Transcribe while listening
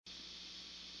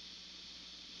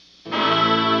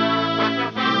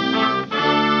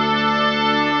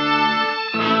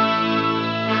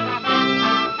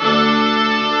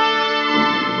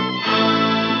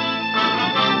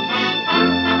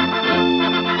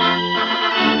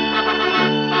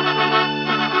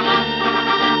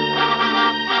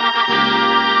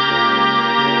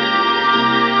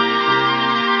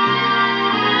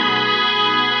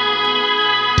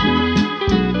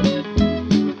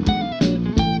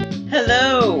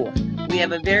We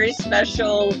have a very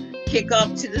special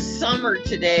kickoff to the summer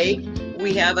today.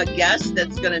 We have a guest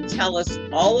that's going to tell us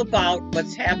all about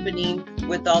what's happening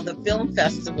with all the film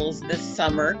festivals this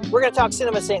summer. We're going to talk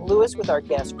Cinema St. Louis with our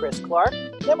guest, Chris Clark.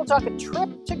 Then we'll talk a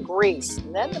trip to Greece.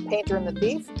 And then The Painter and the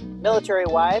Thief, Military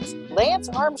Wives, Lance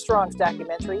Armstrong's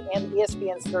documentary, and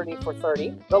ESPN's 30 for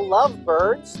 30. The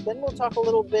Lovebirds. Then we'll talk a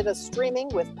little bit of streaming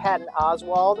with Patton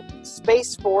Oswalt,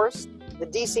 Space Force, the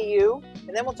DCU,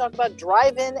 and then we'll talk about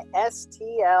Drive-In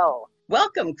STL.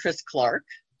 Welcome, Chris Clark.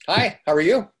 Hi, how are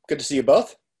you? Good to see you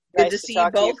both. Good Nice to see you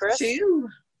both, too.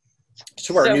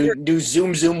 To our new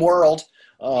Zoom world.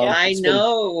 I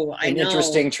know.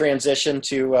 Interesting transition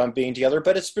to being together,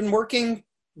 but it's been working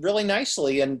really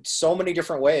nicely in so many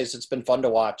different ways. It's been fun to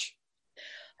watch.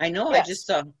 I know. Yes.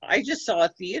 I just saw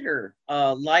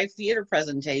a live theater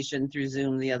presentation through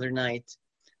Zoom the other night.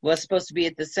 Was supposed to be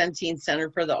at the Centene Center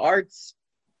for the Arts,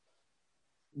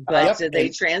 but they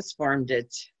transformed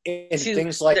it. And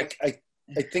things like, I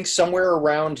think somewhere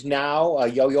around now,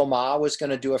 Yo-Yo Ma was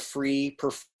going to do a free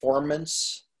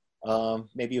performance.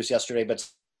 Maybe it was yesterday, but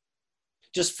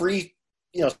just free,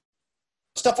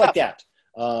 stuff like that.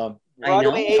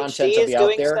 Broadway content HD to is be out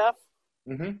doing there. stuff.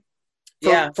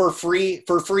 Mm-hmm. For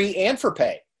free and for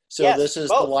pay. So yes, this is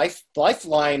both. the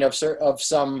lifeline of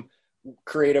some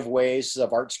creative ways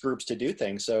of arts groups to do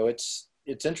things. So it's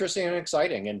interesting and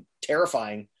exciting and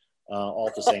terrifying all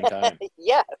at the same time.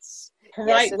 Yes.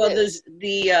 Right. Yes, well, is.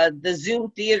 the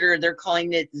Zoom theater, they're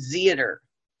calling it Zeater.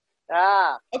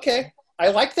 Ah. Okay. I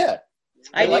like that.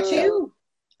 I like do too.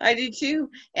 I do too.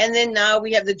 And then now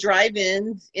we have the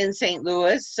drive-ins in St.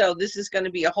 Louis. So this is going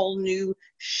to be a whole new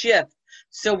shift.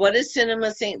 So what is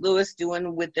Cinema St. Louis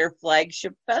doing with their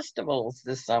flagship festivals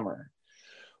this summer?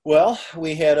 Well,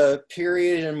 we had a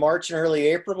period in March and early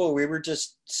April where we were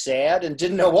just sad and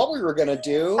didn't know what we were going to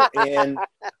do. And,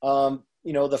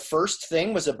 the first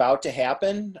thing was about to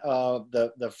happen.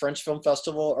 The French Film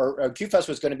Festival or Q-Fest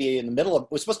was going to be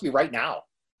was supposed to be right now,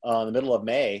 in the middle of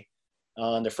May.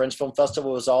 The French Film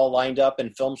Festival was all lined up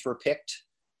and films were picked,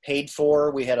 paid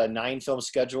for. We had a 9-film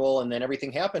schedule and then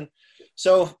everything happened.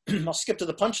 So I'll skip to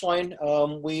the punchline.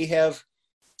 We have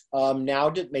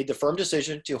now made the firm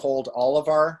decision to hold all of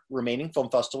our remaining film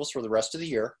festivals for the rest of the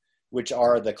year, which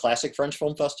are the Classic French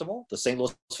Film Festival, the St.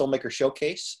 Louis Filmmaker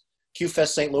Showcase,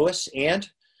 Q-Fest St. Louis, and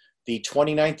the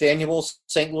 29th Annual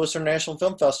St. Louis International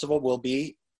Film Festival will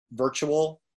be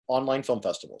virtual online film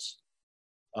festivals.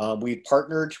 We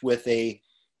partnered with a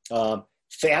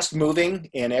fast-moving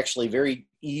and actually very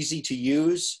easy to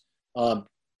use,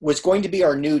 was going to be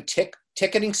our new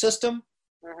ticketing system.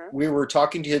 We were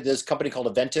talking to this company called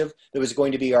Eventive that was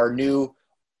going to be our new,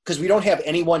 because we don't have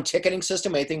any one ticketing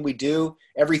system. Anything we do,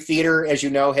 every theater, as you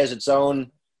know, has its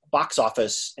own box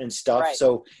office and stuff. Right.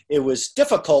 So it was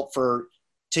difficult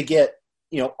to get,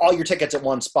 all your tickets at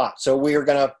one spot. So we were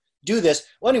going to do this.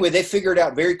 Well, anyway, they figured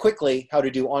out very quickly how to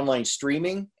do online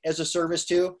streaming as a service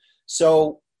too.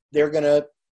 So they're going to,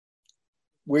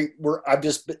 I've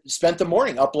just spent the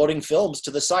morning uploading films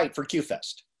to the site for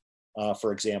Q-Fest,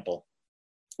 for example.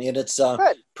 And it's a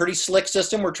pretty slick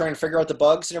system. We're trying to figure out the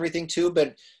bugs and everything too,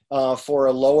 but for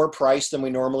a lower price than we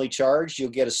normally charge,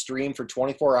 you'll get a stream for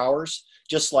 24 hours,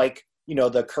 just like,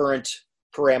 the current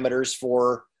parameters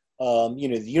for,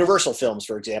 the Universal films,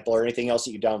 for example, or anything else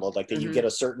that you download, like that. You get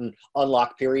a certain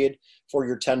unlock period for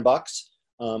your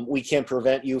 $10. We can't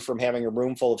prevent you from having a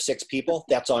room full of 6 people.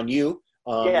 That's on you.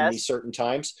 In these certain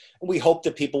times. We hope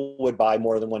that people would buy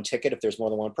more than one ticket if there's more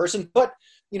than one person, but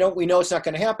we know it's not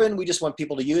going to happen. We just want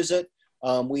people to use it.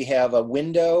 We have a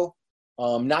window,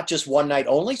 not just one night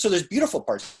only. So there's beautiful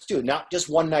parts too, not just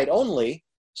one night only.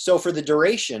 So for the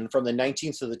duration from the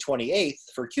 19th to the 28th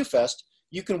for Q-Fest,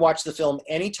 you can watch the film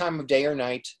any time of day or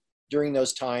night during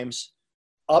those times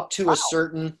up to a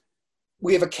certain,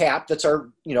 we have a cap. That's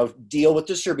our, deal with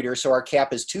distributors. So our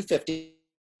cap is $250.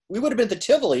 We would have been to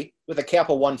Tivoli with a cap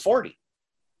of $140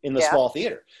 in the small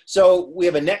theater. So we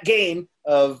have a net gain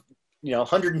of,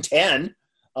 110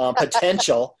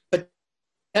 potential.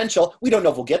 We don't know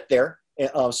if we'll get there.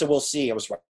 So we'll see. I was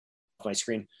right off my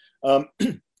screen. But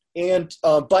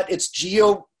it's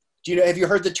have you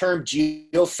heard the term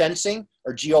geofencing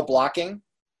or geoblocking?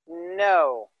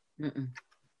 No. Mm-mm.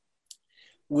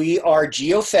 We are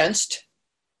geofenced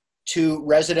to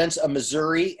residents of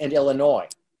Missouri and Illinois.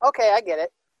 Okay, I get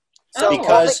it. So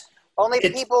because only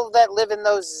people that live in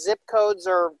those zip codes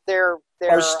or their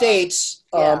states,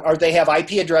 or they have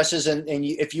IP addresses, and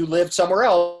if you lived somewhere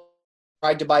else,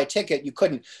 tried to buy a ticket, you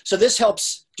couldn't. So this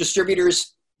helps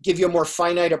distributors give you a more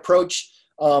finite approach.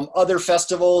 Other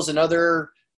festivals and other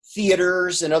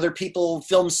theaters and other people,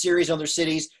 film series in other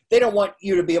cities, they don't want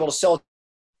you to be able to sell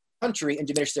country and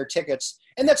diminish their tickets.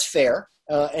 And that's fair.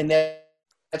 And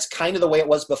that's kind of the way it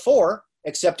was before,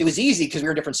 except it was easy because we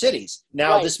were in different cities.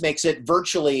 Now Right. this makes it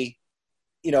virtually,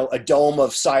 a dome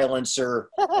of silence or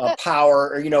power,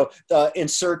 or,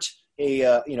 insert a,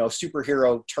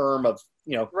 superhero term of,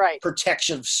 Right.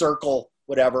 protection circle,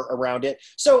 whatever, around it.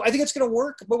 So I think it's going to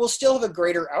work, but we'll still have a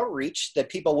greater outreach that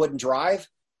people wouldn't drive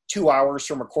 2 hours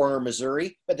from a corner of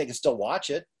Missouri, but they can still watch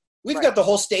it. We've Right. got the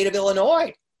whole state of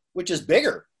Illinois, which is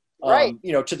bigger, Right.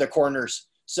 to the corners.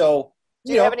 So,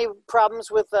 Do you have any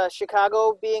problems with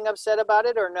Chicago being upset about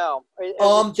it, or no?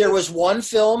 There was one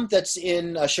film that's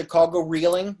in Chicago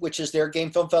Reeling, which is their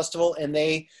game film festival, and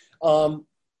they,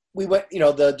 we went,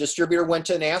 the distributor went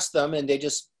to and asked them, and they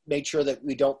just made sure that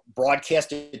we don't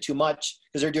broadcast it too much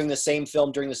because they're doing the same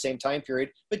film during the same time period.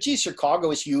 But geez, Chicago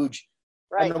is huge.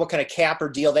 I Right. don't know what kind of cap or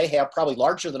deal they have, probably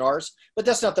larger than ours, but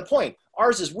that's not the point.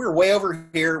 Ours is we're way over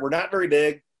here. We're not very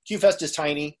big. QFest is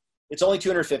tiny. It's only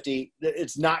 250.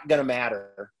 It's not going to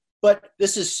matter. But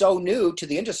this is so new to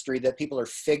the industry that people are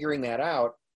figuring that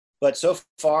out. But so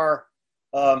far,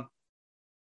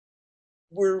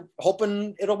 we're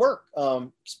hoping it'll work. I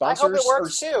Sponsors hope it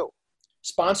works too.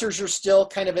 Sponsors are still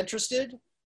kind of interested.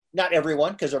 Not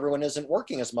everyone, because everyone isn't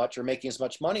working as much or making as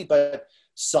much money, but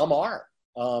some are.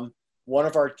 One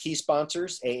of our key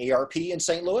sponsors, AARP in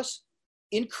St. Louis,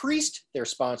 increased their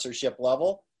sponsorship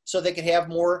level so they could have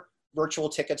more virtual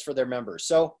tickets for their members.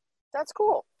 So That's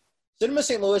cool. Cinema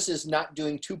St. Louis is not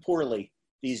doing too poorly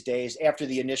these days after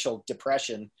the initial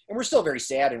depression. And we're still very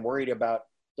sad and worried about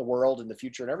the world and the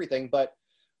future and everything, but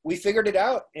we figured it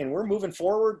out and we're moving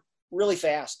forward really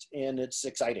fast and it's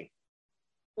exciting.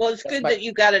 Well, it's That's good my- that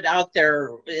you got it out there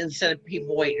instead of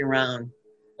people waiting around.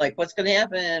 Like, what's going to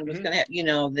happen? What's Mhm. going to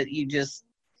happen? That you just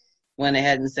went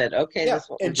ahead and said, okay, Yeah, that's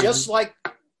what and we're just like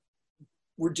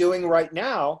we're doing right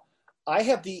now, I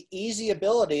have the easy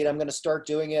ability, and I'm going to start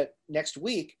doing it next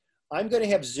week. I'm going to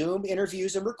have Zoom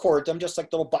interviews and record them, just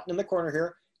like the little button in the corner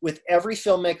here, with every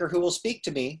filmmaker who will speak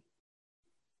to me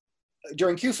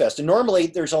during QFest. And normally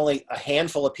there's only a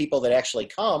handful of people that actually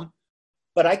come,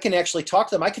 but I can actually talk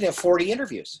to them. I can have 40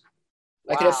 interviews.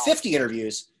 I could have Wow. 50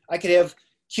 interviews. I could have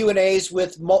Q&As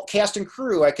with cast and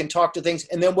crew. I can talk to things,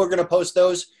 and then we're going to post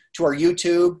those to our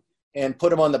YouTube and put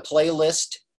them on the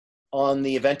playlist on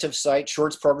the Eventive site.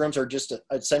 Shorts programs are just an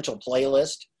essential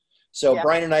playlist. So Yeah.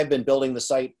 Brian and I have been building the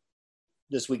site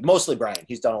this week. Mostly Brian.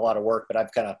 He's done a lot of work, but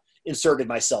I've kind of inserted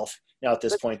myself now at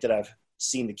this point that I've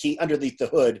seen the key underneath the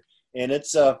hood, and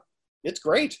it's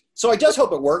great. So I just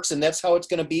hope it works, and that's how it's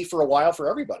going to be for a while for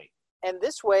everybody. And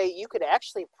this way, you could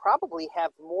actually probably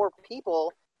have more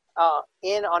people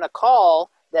in on a call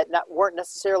that weren't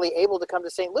necessarily able to come to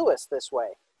St. Louis this way.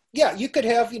 Yeah, you could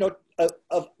have,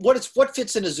 what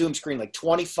fits in a Zoom screen, like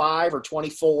 25 or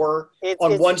 24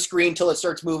 on one screen till it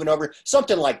starts moving over,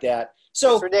 something like that.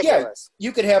 So It's ridiculous. yeah,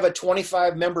 you could have a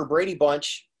 25 member Brady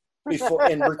Bunch before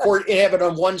and record and have it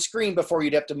on one screen before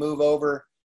you'd have to move over.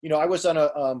 I was on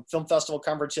a film festival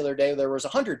conference the other day. There was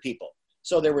 100 people.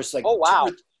 So there was like Oh, wow.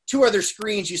 two other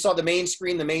screens. You saw the main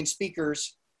screen, the main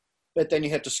speakers, but then you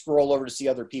had to scroll over to see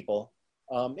other people.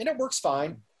 And it works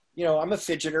fine. I'm a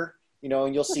fidgeter,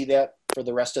 and you'll see that for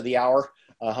the rest of the hour,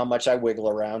 how much I wiggle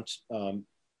around.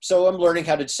 So I'm learning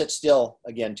how to sit still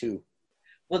again, too.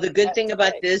 Well, the good That's thing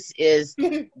about right. this is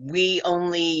we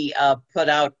only put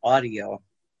out audio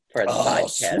for the Oh,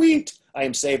 podcast. sweet. I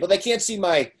am safe. But they can't see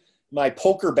my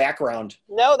poker background.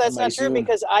 No, that's On my not true Zoom.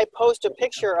 because I post a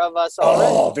picture of us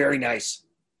already. Oh, very nice.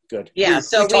 Good. Yeah,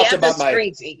 so we talked have the about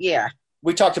screens. Yeah,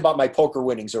 we talked about my poker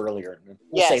winnings earlier. We'll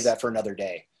Yes. save that for another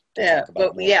day. to yeah, talk about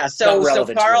but more. yeah. Not So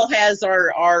relevant to Carl it. has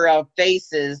our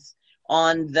faces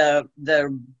on the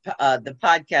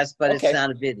podcast, but Okay. it's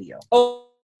not a video. Oh,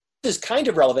 this is kind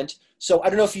of relevant. So I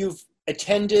don't know if you've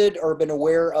attended or been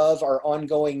aware of our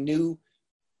ongoing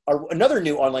another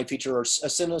new online feature, or a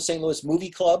Cinema St. Louis Movie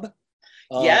Club.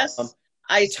 Yes,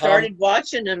 I Tom- started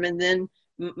watching them, and then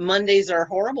Mondays are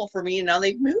horrible for me, and now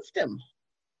they've moved them.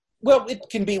 Well, it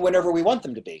can be whenever we want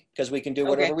them to be, because we can do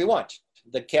whatever Okay. we want.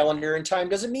 The calendar and time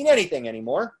doesn't mean anything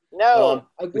anymore. No,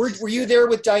 Were you there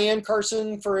with Diane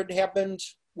Carson for It Happened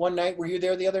one night? Were you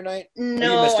there the other night?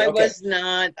 No, missed it. I Okay. was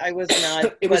not. I was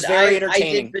not. It was but very I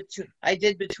entertaining. I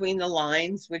did between the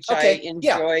lines, which Okay, I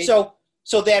enjoyed. yeah.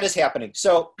 So that is happening.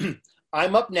 So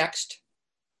I'm up next.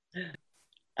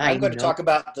 I'm going to know. talk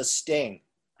about The Sting,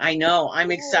 I know.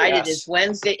 I'm excited. Yes. It's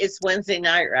Wednesday. It's Wednesday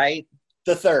night, right?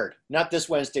 the 3rd, not this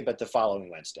Wednesday, but the following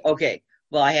Wednesday. Okay.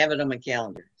 Well, I have it on my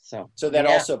calendar. So that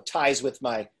yeah. also ties with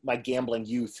my gambling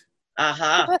youth.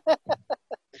 Aha.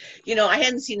 I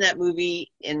hadn't seen that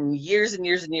movie in years and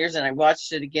years and years, and I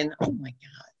watched it again. Oh my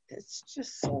God, It's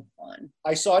just so fun.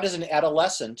 I saw it as an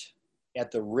adolescent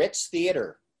at the Ritz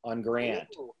Theater on Grand.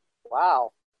 Ooh,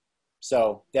 wow.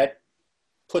 So that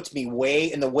puts me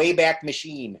way in the Wayback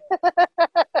Machine.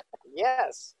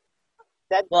 Yes.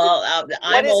 That. Well,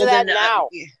 I'm is old that enough. now?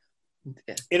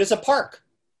 It is a park.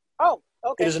 Oh, It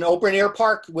okay. is an open air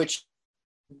park, which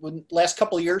last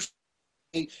couple of years,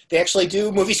 they actually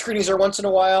do movie screenings there once in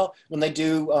a while. When they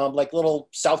do like little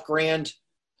South Grand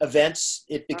events,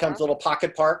 it becomes a little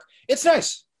pocket park. It's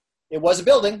nice. It was a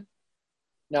building.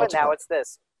 But now it's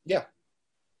this. Yeah.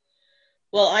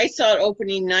 Well, I saw it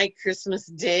opening night, Christmas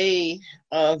Day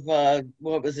of,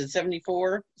 what was it,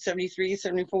 74, 73,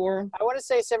 74? I want to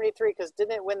say 73 because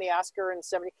didn't it win the Oscar in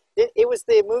 70? It was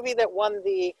the movie that won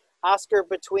the Oscar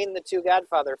between the two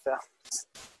Godfather films.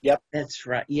 Yep. That's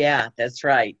right. Yeah, that's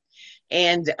right.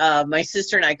 And my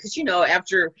sister and I, because, you know,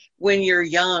 after when you're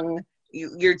young,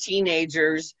 you're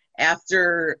teenagers,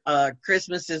 after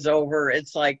Christmas is over,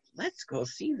 it's like, let's go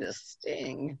see this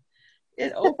thing.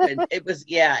 It opened. It was,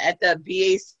 yeah, at the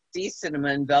BAC Cinema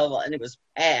in Belleville, and it was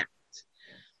packed.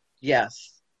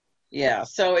 Yes. Yeah.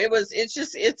 So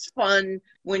it's fun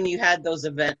when you had those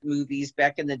event movies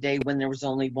back in the day when there was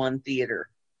only one theater,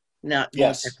 not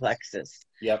multiplexes.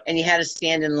 Yep. And you had to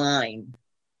stand in line.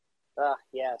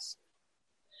 Yes.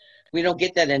 We don't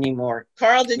get that anymore.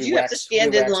 Carl, did you have to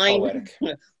stand in line?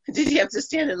 Did you have to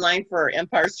stand in line for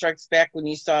Empire Strikes Back when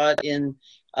you saw it in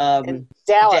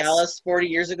Dallas 40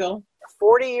 years ago?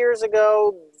 40 years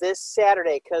ago this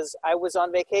Saturday, because I was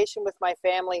on vacation with my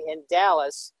family in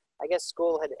Dallas. I guess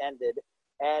school had ended,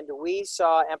 and we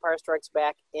saw Empire Strikes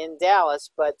Back in Dallas.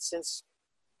 But since,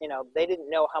 you know, they didn't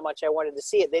know how much I wanted to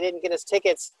see it, they didn't get us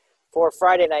tickets for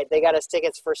Friday night. They got us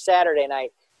tickets for Saturday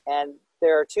night. And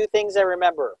there are two things I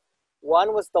remember.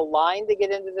 One was the line to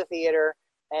get into the theater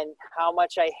and how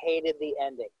much I hated the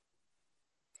ending.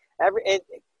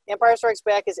 Empire Strikes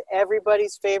Back is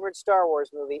everybody's favorite Star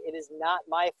Wars movie. It is not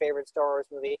my favorite Star Wars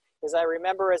movie, because I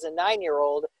remember as a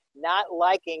 9-year-old not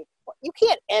liking, you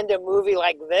can't end a movie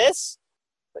like this.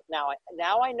 But now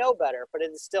I know better, but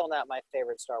it is still not my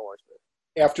favorite Star Wars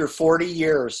movie. After 40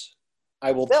 years,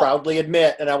 I will proudly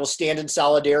admit, and I will stand in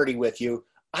solidarity with you,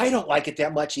 I don't like it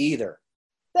that much either.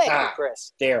 Thank you,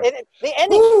 Chris. There. The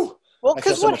ending. Woo! Well,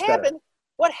 because so what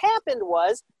happened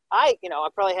was, I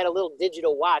probably had a little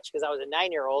digital watch because I was a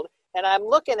 9-year-old, and I'm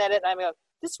looking at it and I'm going,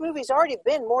 this movie's already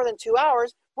been more than 2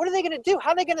 hours. What are they going to do? How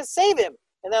are they going to save him?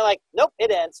 And they're like, nope,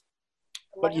 it ends.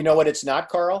 But you know what it's not,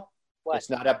 Carl? What? It's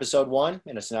not episode 1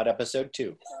 and it's not episode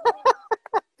 2.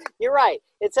 You're right.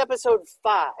 It's episode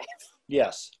 5.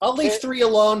 Yes. I'll leave 3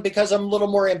 alone because I'm a little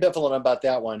more ambivalent about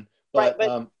that one. But,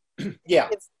 right, but yeah.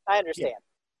 I understand. Yeah.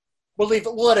 We'll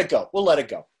let it go. We'll let it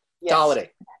go. Yes.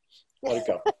 Holiday. Let it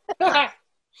go.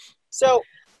 So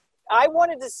I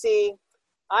wanted to see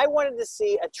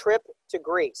a trip to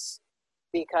Greece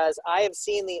because I have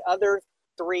seen the other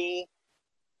 3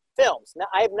 films. Now,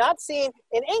 I have not seen,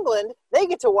 in England, they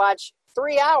get to watch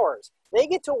 3 hours. They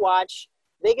get to watch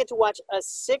a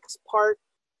 6-part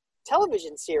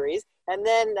television series, and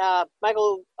then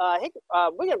Michael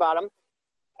Wigginbottom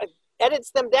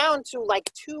edits them down to like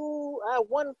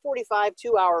 1:45,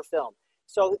 2-hour film.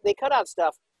 So they cut out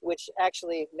stuff, which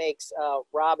actually makes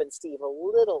Rob and Steve a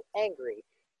little angry.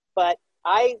 But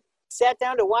I sat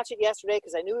down to watch it yesterday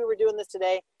because I knew we were doing this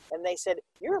today, and they said,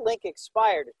 your link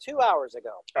expired 2 hours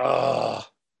ago.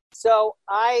 So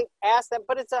I asked them,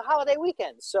 but it's a holiday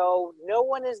weekend, so no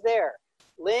one is there.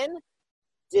 Lynn,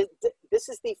 this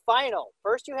is the final.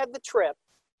 First you had the trip,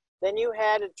 then you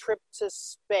had a trip to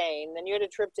Spain, then you had a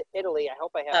trip to Italy. I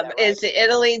hope I have that right. It's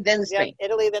Italy, then Spain. Yeah,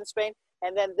 Italy, then Spain.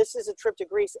 And then this is a trip to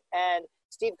Greece, and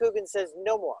Steve Coogan says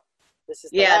no more. This is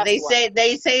the last one.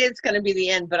 They say it's going to be the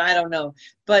end, but I don't know.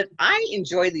 But I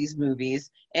enjoy these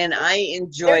movies, and I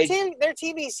enjoyed their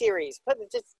TV series, but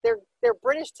they're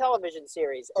British television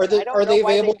series. Are they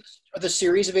available? Are the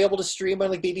series available to stream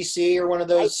on like BBC or one of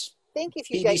those? I think if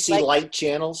you BBC get Light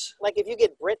channels, like if you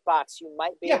get BritBox, you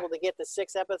might be able to get the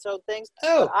 6-episode things.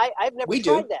 Oh, but I've never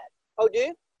tried that. Oh, do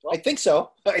you? Well, I think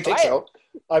so.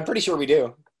 I'm pretty sure we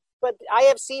do. But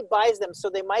IFC buys them,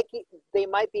 so they might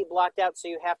be blocked out. So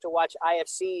you have to watch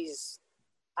IFC's.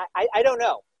 I don't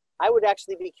know. I would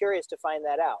actually be curious to find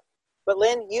that out. But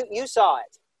Lynn, you saw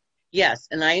it. Yes,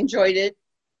 and I enjoyed it.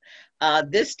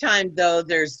 This time, though,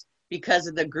 because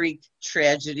of the Greek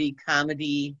tragedy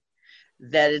comedy,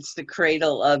 that it's the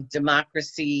cradle of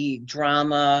democracy,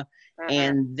 drama,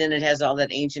 and then it has all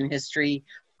that ancient history.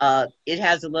 It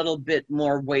has a little bit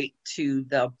more weight to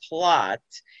the plot.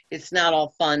 It's not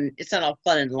all fun. It's not all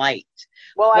fun and light.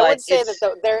 Well, I would say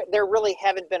that there really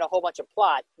haven't been a whole bunch of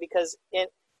plot because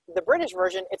the British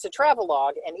version, it's a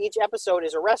travelogue, and each episode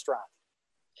is a restaurant.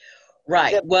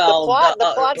 Right. The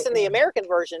plots in the American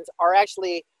versions are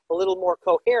actually a little more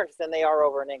coherent than they are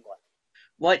over in England.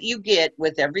 What you get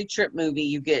with every trip movie,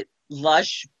 you get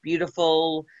lush,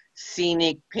 beautiful,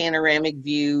 scenic, panoramic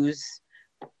views,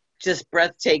 just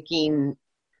breathtaking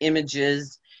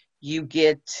images. You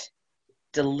get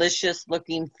delicious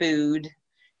looking food,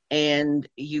 and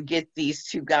you get these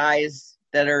two guys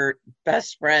that are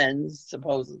best friends,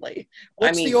 supposedly.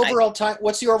 What's the overall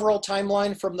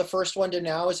timeline from the first one to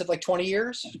now? Is it like 20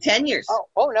 years? 10 years.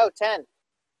 Oh no, 10.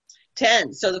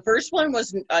 10. So the first one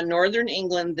was Northern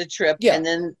England, the trip, and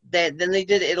then they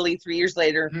did Italy 3 years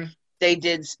later. Mm-hmm. They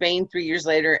did Spain 3 years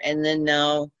later, and then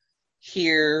now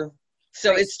here.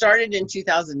 So it started in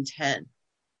 2010.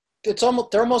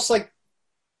 They're almost like,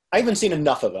 I haven't seen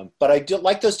enough of them, but I do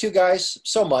like those two guys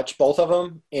so much, both of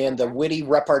them, and the witty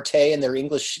repartee and their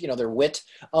English, their wit.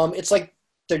 It's like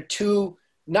they're two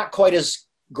not quite as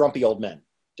grumpy old men.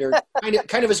 They're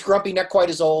kind of as grumpy, not quite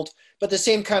as old, but the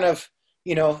same kind of,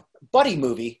 buddy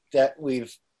movie that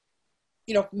we've,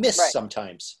 missed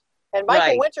sometimes. And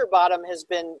Michael Winterbottom has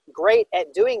been great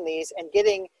at doing these and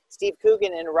getting Steve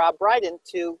Coogan and Rob Brydon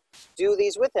to do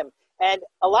these with him. And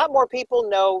a lot more people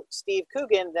know Steve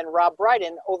Coogan than Rob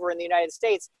Brydon over in the United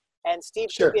States. And Steve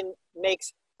Coogan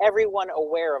makes everyone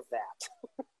aware of that.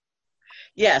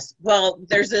 Yes. Well,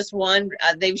 there's this one,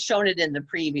 they've shown it in the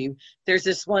preview. There's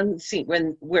this one scene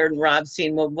where Rob's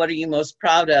saying, well, what are you most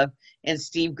proud of? And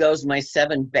Steve goes, my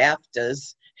 7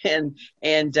 BAFTAs.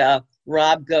 And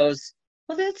Rob goes,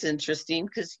 well, that's interesting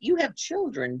because you have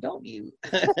children, don't you?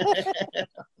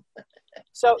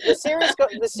 So the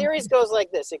series goes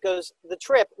like this. It goes the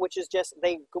trip, which is just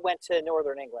they went to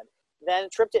Northern England, then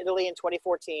trip to Italy in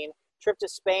 2014, trip to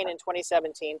Spain in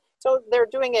 2017. So they're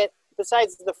doing it,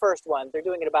 besides the first one, they're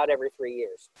doing it about every 3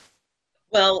 years.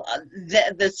 Well,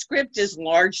 the script is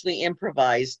largely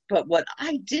improvised, but what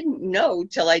I didn't know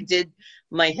till I did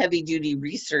my heavy-duty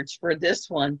research for this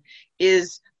one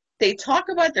is they talk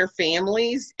about their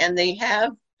families, and they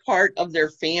have part of their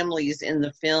families in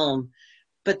the film,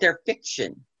 but they're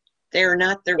fiction. They're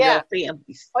not their real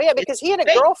families. Oh, yeah, because he had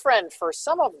a girlfriend for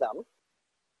some of them.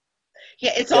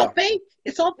 Yeah, it's all fake.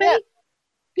 It's all fake.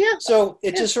 Yeah. So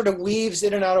it just sort of weaves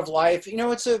in and out of life.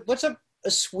 It's a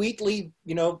sweetly,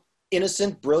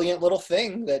 innocent, brilliant little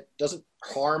thing that doesn't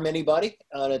harm anybody,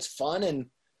 and it's fun, and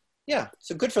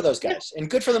so good for those guys, and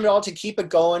good for them all to keep it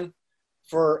going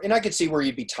and I could see where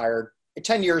you'd be tired.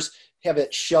 10 years, have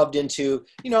it shoved into,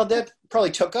 that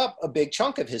probably took up a big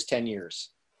chunk of his 10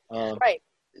 years. Right.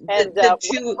 And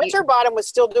Winterbottom was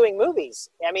still doing movies.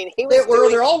 I mean,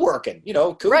 they're all working.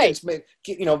 Coogan's does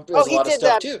a lot of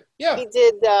stuff too. Yeah. He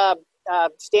did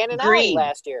Stan and Ollie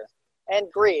last year, and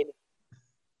Greed.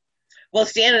 Well,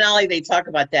 Stan and Ollie, they talk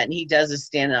about that, and he does a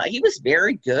Stan and Ollie. He was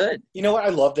very good. You know what? I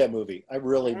love that movie. I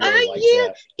really liked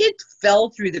that. It fell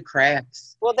through the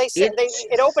cracks. Well, they said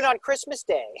it opened on Christmas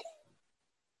Day,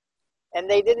 and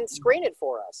they didn't screen it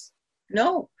for us.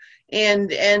 No,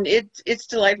 and it's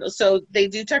delightful. So they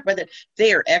do talk about that.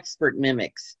 They are expert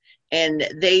mimics, and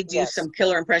they do some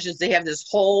killer impressions. They have this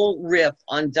whole riff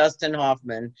on Dustin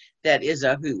Hoffman that is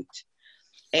a hoot,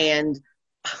 and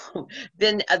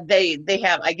then they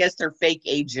have, I guess, their fake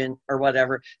agent or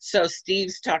whatever. So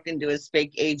Steve's talking to his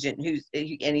fake agent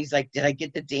and he's like, did I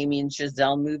get the Damien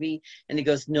Chazelle movie? And he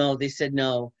goes, no. They said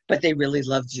no, but they really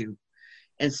loved you.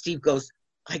 And Steve goes,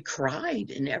 I cried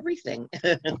and everything.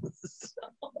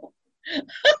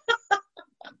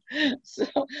 So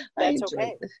I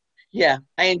enjoyed it. Yeah,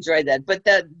 I enjoyed that. But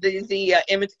the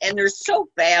image, and they're so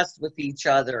fast with each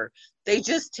other. They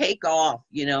just take off,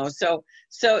 So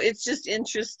it's just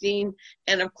interesting.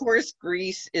 And of course,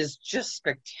 Grease is just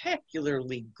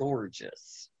spectacularly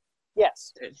gorgeous.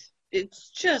 Yes.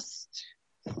 It's just,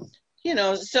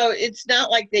 so it's not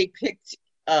like they picked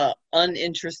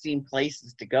uninteresting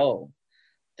places to go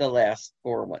the last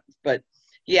 4 ones. But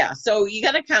yeah, so you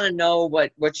got to kind of know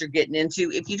what you're getting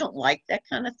into. If you don't like that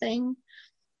kind of thing.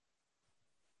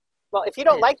 Well, if you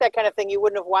don't like that kind of thing, you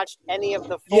wouldn't have watched any of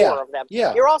the 4 of them.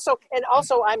 Yeah. You're also,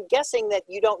 I'm guessing that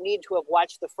you don't need to have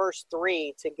watched the first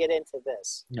 3 to get into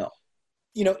this. No.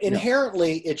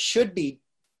 Inherently, it should be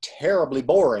terribly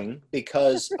boring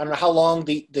because I don't know how long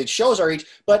the shows are each,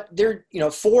 but they're,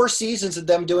 4 seasons of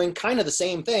them doing kind of the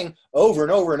same thing over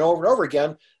and over and over and over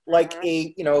again, like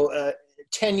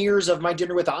 10 years of My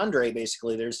Dinner with Andre,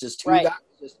 basically. There's just 2 guys,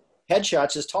 just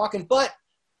headshots, just talking, but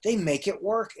they make it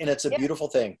work, and it's a beautiful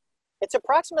thing. It's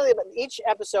approximately, each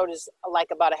episode is like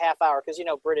about a half hour because,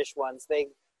 British ones, they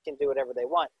can do whatever they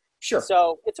want. Sure.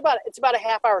 So it's about a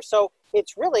half hour. So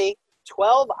it's really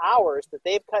 12 hours that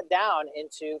they've cut down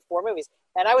into 4 movies.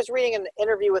 And I was reading an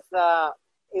interview with,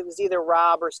 it was either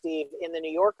Rob or Steve in the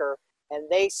New Yorker, and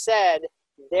they said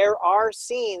there are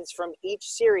scenes from each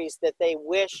series that they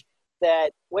wish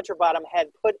that Winterbottom had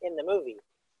put in the movie.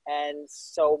 And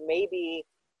so maybe,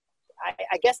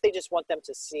 I guess they just want them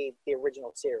to see the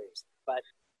original series. But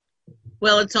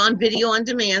Well, it's on video on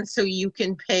demand, so you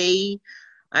can pay.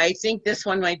 I think this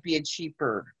one might be a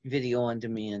cheaper video on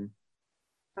demand.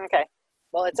 okay.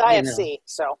 Well, it's You know. IFC,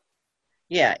 so.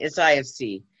 Yeah, it's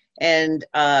IFC. And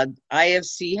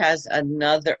IFC has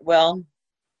another, well,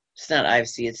 it's not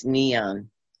IFC, it's Neon.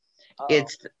 Uh-oh.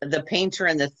 It's The Painter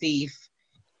and the Thief,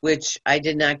 which I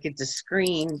did not get to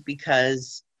screen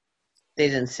because they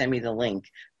didn't send me the link.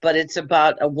 But it's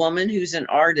about a woman who's an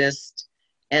artist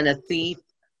and a thief.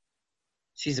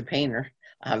 She's a painter,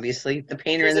 obviously. The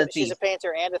painter and the thief. She's a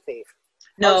painter and a thief.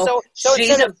 No, so she's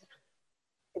instead of,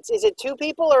 is it 2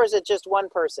 people or is it just 1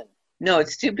 person? no,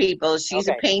 it's 2 people. She's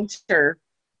a Okay. painter.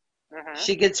 Mhm.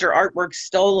 She gets her artwork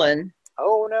stolen.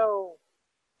 Oh, no.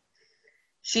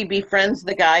 She befriends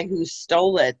the guy who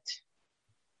stole it,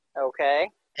 Okay.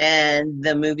 and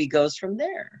the movie goes from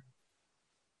there.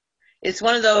 It's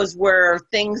one of those where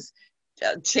things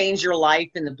change your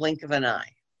life in the blink of an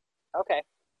eye. Okay.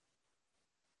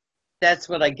 That's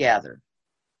what I gathered.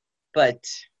 But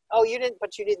Oh, you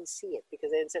didn't see it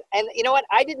because they didn't say, and you know what?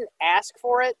 I didn't ask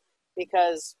for it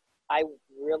because I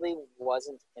really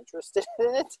wasn't interested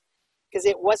in it because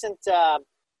it wasn't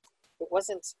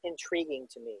intriguing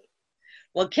to me.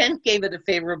 well, Kent gave it a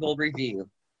favorable review.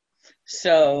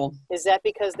 So Is that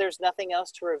because there's nothing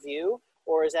else to review,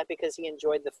 or is that because he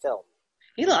enjoyed the film?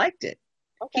 he liked it.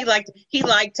 Okay. He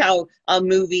liked how a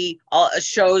movie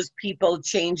shows people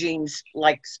changing,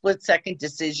 like, split-second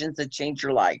decisions that change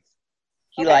your life.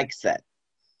 He Okay. likes that.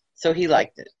 So he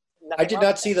liked it. Nothing I did wrong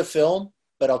not with see that. the film,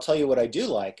 but I'll tell you what I do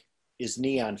like is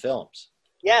Neon Films.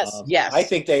 Yes. Yes. I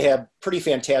think they have pretty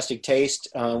fantastic taste.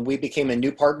 We became a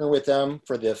new partner with them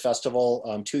for the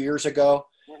festival 2 years ago,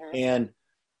 Mhm.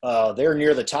 and they're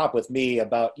near the top with me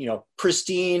about,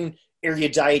 pristine,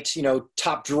 erudite,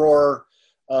 top drawer,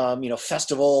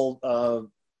 festival,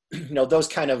 those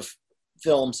kind of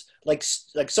films, like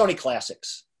Sony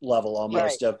Classics level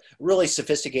almost, of really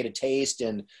sophisticated taste.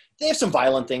 And they have some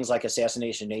violent things like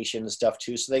Assassination Nation and stuff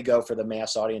too, so they go for the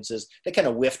mass audiences. They kind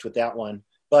of whiffed with that one,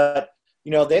 but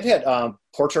they've had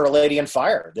Portrait of a Lady on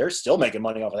Fire. They're still making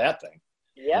money off of that thing.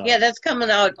 Yep. Yeah, that's coming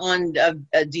out on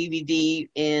a DVD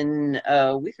in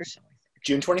a week or so.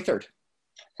 June 23rd.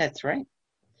 That's right.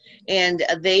 And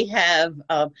they have,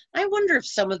 I wonder if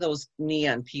some of those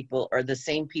Neon people are the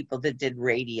same people that did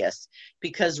Radius,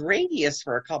 because Radius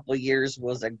for a couple of years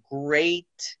was a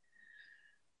great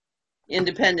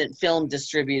independent film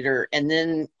distributor, and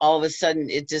then all of a sudden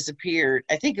it disappeared.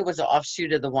 I think it was an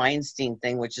offshoot of the Weinstein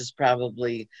thing, which is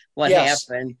probably what Yes.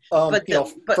 happened.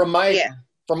 From my yeah,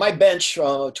 from my bench,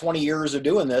 20 years of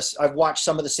doing this, I've watched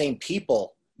some of the same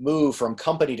people move from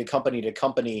company to company to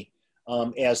company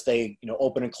as they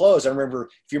open and close. I remember,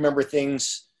 if you remember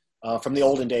things from the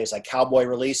olden days, like Cowboy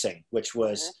Releasing, which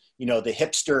was the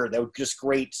hipster, that were just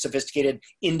great, sophisticated,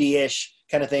 indie-ish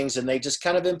kind of things, and they just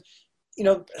kind of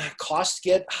costs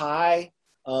get high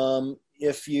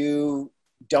if you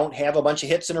don't have a bunch of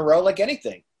hits in a row, like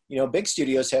anything. Big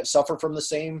studios suffer from the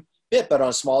same bit, but on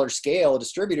a smaller scale, a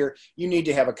distributor, you need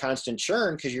to have a constant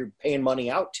churn because you're paying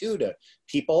money out too to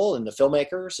people and the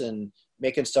filmmakers and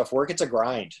making stuff work. It's a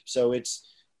grind. So it's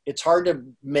hard to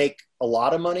make a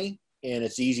lot of money, and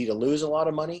it's easy to lose a lot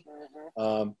of money.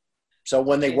 So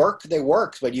when they work,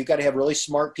 but you got to have really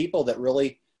smart people that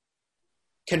really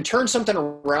can turn something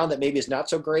around that maybe is not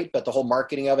so great, but the whole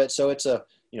marketing of it. So it's a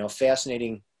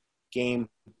fascinating game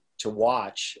to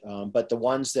watch. But the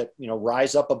ones that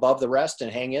rise up above the rest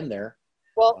and hang in there.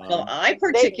 Well, I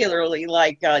particularly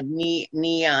like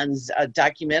Neon's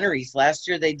documentaries. Last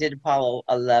year they did Apollo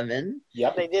 11.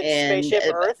 Yep. they did And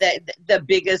Spaceship Earth. the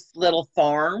biggest little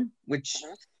farm, which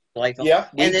like Yeah,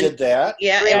 we and then- did that.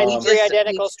 yeah, Three, and Three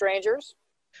Identical Strangers.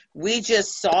 we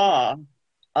just saw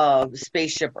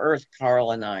Spaceship Earth,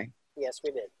 Carl and I. Yes,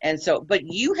 we did. And so, but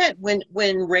you had when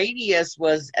Radius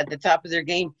was at the top of their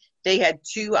game, they had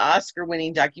 2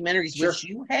 Oscar-winning documentaries, Sure. which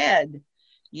you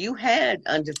had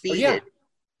Undefeated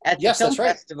at the Yes, film that's right.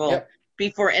 festival Yep.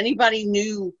 before anybody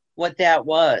knew what that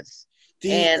was.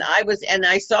 And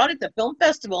I saw it at the film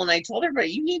festival, and I told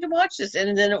everybody, you need to watch this.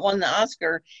 And then it won the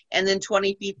Oscar, and then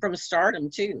 20 Feet from Stardom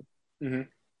too.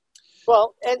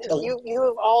 Well, and you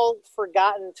have all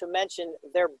forgotten to mention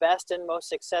their best and most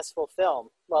successful film.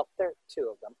 Well, there are 2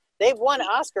 of them. They've won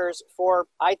Oscars for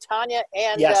I, Tonya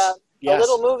and Yes. a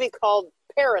little movie called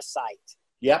Parasite.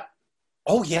 Yep.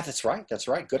 Oh yeah, that's right. That's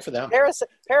right. Good for them.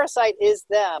 Parasite is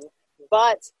them,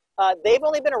 but they've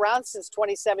only been around since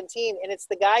 2017, and it's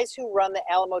the guys who run the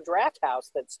Alamo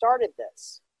Drafthouse that started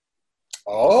this.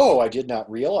 Oh, I did not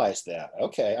realize that.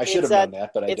 Okay, I should have known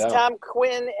that, but I it's don't. Tom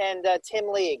Quinn and Tim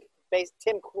League.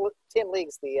 Tim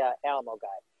League's the Alamo guy,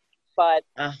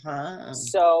 but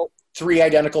so Three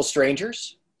Identical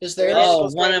Strangers is there? Oh,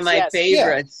 one of my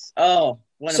favorites. Yeah. Oh,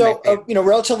 one of my favorites. You know,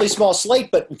 relatively small slate,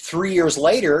 but 3 years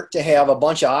later to have a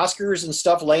bunch of Oscars and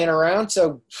stuff laying around.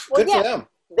 So good for them.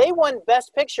 They won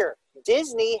Best Picture.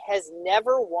 Disney has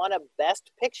never won a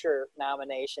Best Picture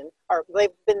nomination, or they've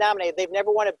been nominated. They've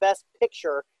never won a Best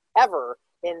Picture ever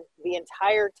in the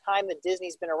entire time that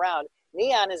Disney's been around.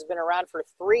 Neon has been around for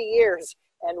 3 years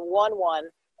and won one.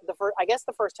 I guess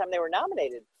the first time they were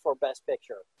nominated for Best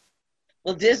Picture.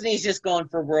 Well, Disney's just going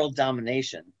for world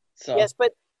domination. So yes,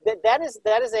 but that is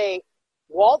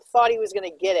Walt thought he was going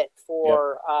to get it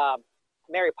for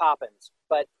Mary Poppins,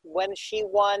 but when she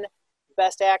won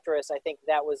Best Actress, I think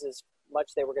that was as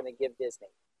much they were going to give Disney.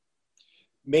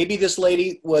 Maybe this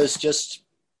lady was just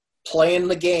playing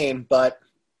the game, but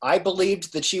I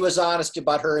believed that she was honest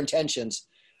about her intentions.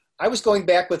 I was going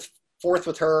back forth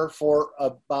with her for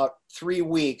about 3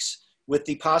 weeks with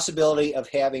the possibility of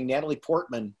having Natalie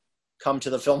Portman come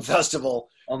to the film festival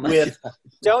with.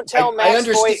 Don't tell Max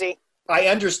Boise. I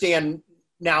understand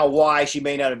now why she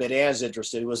may not have been as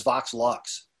interested. It was Vox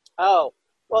Lux. Oh,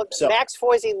 well, so, Max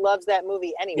Boise loves that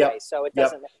movie anyway, so it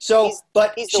doesn't. So,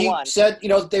 but he's she one. said, you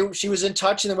know, she was in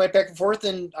touch and they went back and forth,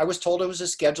 and I was told it was a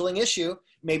scheduling issue.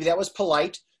 Maybe that was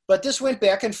polite, but this went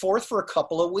back and forth for a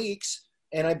couple of weeks,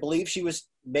 and I believe she was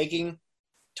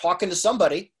talking to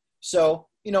somebody. So,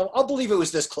 you know, I'll believe it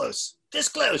was this close. This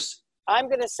close. I'm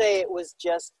going to say it was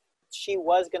just she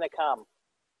was going to come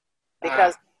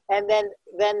because, and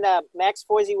then Max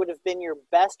Boise would have been your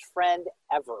best friend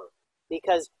ever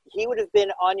because he would have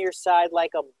been on your side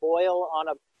like a boil on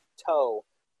a toe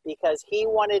because he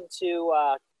wanted to.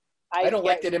 I don't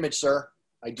like that image, sir.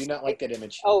 I do not like that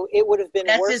image. Oh, it would have been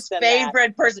That's worse his than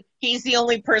favorite person. He's the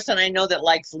only person I know that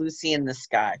likes Lucy in the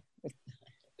Sky.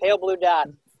 Pale Blue Dot.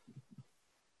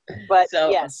 But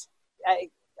yes,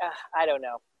 I don't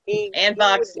know. He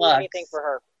Vox Lux. Anything for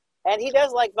her, and he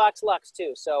does like Vox Lux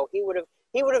too. So he would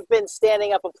have been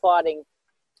standing up applauding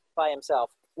by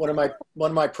himself. One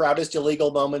of my proudest illegal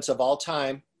moments of all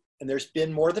time, and there's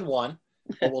been more than one,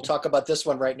 but we'll talk about this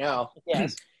one right now.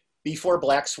 Yes. Before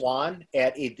Black Swan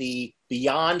at the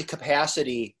Beyond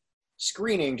Capacity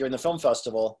screening during the film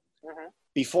festival,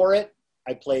 before it,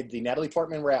 I played the Natalie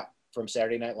Portman rap from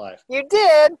Saturday Night Live. You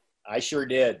did? I sure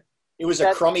did. It was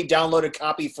a crummy downloaded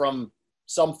copy from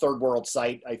some third world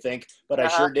site, I think, but I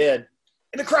sure did.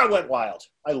 And the crowd went wild.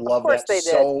 I love that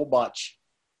so much.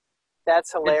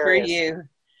 That's hilarious. Good for you.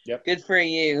 Yep. Good for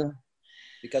you.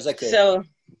 Because I could. So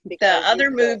the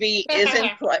other movie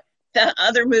isn't quite. The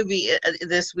other movie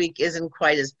this week isn't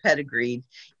quite as pedigreed.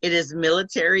 It is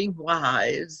Military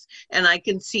Wives, and I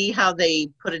can see how they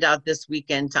put it out this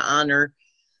weekend to honor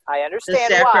I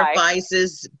understand the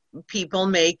sacrifices people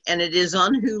make, and it is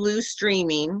on Hulu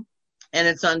streaming, and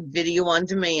it's on video on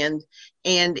demand,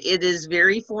 and it is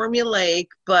very formulaic,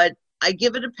 but I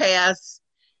give it a pass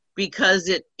because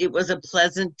it was a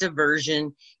pleasant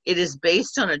diversion. It is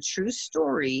based on a true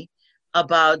story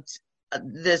about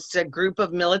this group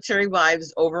of military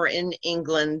wives over in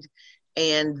England,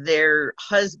 and their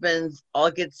husbands all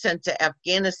get sent to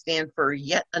Afghanistan for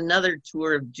yet another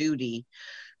tour of duty,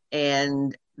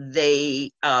 and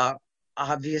they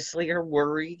obviously are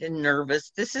worried and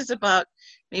nervous. This is about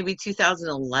maybe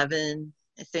 2011,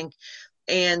 I think,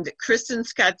 and Kristen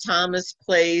Scott Thomas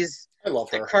plays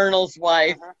the colonel's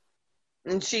wife,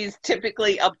 and she's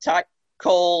typically uptight,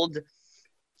 cold,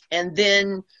 and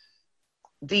then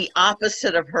the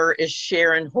opposite of her is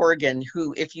Sharon Horgan,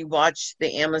 who, if you watch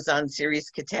the Amazon series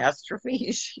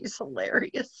Catastrophe, she's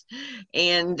hilarious.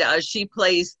 And she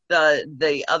plays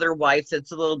the other wife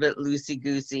that's a little bit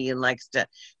loosey-goosey and likes to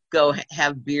go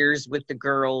have beers with the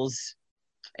girls.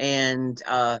 And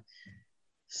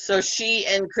so she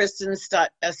and Kristen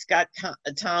Scott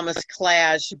Thomas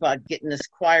clash about getting this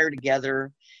choir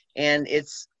together. And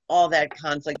it's all that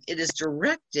conflict. It is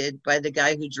directed by the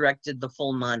guy who directed The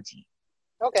Full Monty.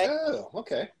 Okay. Oh,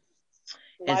 okay.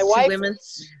 My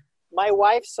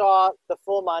wife saw The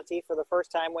Full Monty for the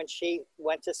first time when she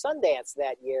went to Sundance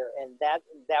that year, and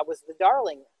that was the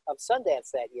darling of Sundance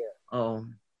that year. Oh,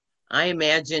 I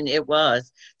imagine it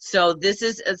was. So this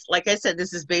is, like I said,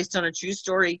 this is based on a true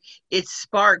story. It's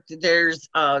sparked. There's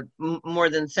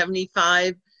more than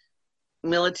 75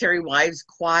 military wives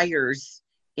choirs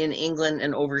in England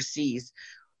and overseas.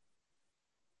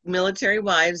 military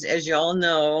wives, as y'all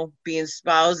know, being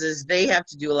spouses, they have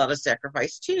to do a lot of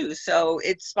sacrifice too. So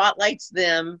it spotlights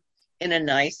them in a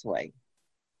nice way.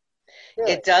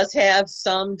 Really? It does have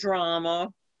some drama,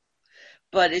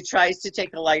 but it tries to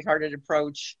take a lighthearted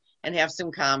approach and have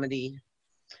some comedy.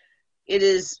 It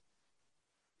is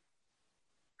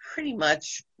pretty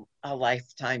much a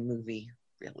Lifetime movie,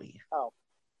 really. Oh,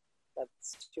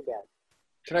 that's too bad.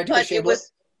 Can I do a But it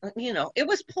shameless? was, it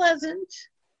was pleasant.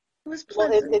 It was Well,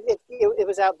 pleasant. it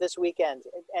was out this weekend,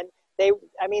 and they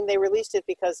released it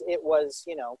because it was,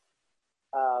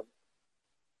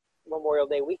 Memorial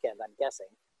Day weekend, I'm guessing.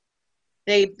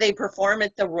 They perform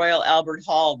at the Royal Albert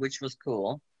Hall, which was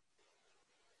cool.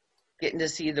 Getting to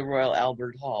see the Royal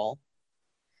Albert Hall.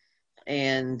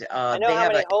 And I know they how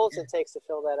have many holes it takes to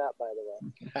fill that up, by the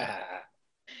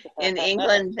way. in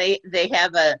England they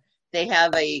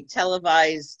have a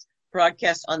televised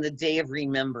broadcast on the Day of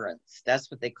Remembrance. That's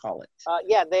what they call it.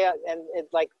 Yeah, they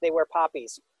wear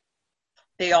poppies.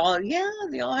 They all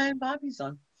had bobbies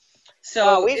on.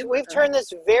 So we've turned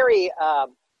this very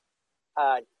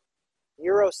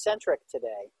Eurocentric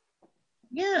today.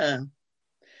 Yeah.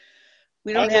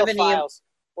 We don't have any.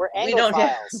 We're We don't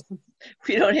have, Anglophiles.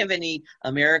 we don't have any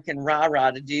American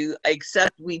rah-rah to do,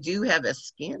 except we do have a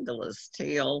scandalous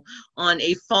tale on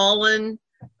a fallen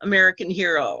American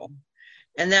hero,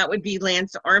 and that would be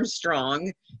Lance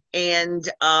Armstrong. And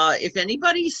if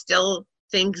anybody still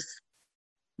thinks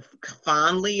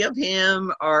fondly of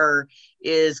him or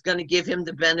is going to give him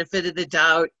the benefit of the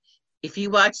doubt, if you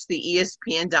watch the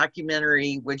ESPN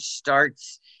documentary, which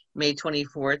starts May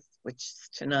 24th, which is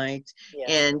tonight, Yes.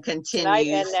 and continues Tonight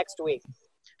and next week,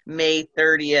 May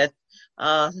 30th,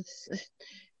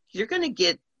 you're going to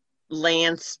get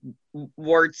Lance,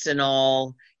 warts and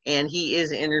all, and he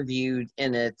is interviewed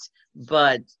in it,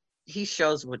 but he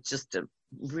shows what just a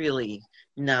really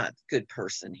not good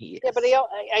person he is. Yeah, but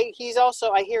I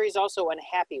hear he's also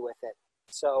unhappy with it.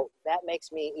 So that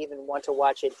makes me even want to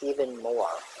watch it even more.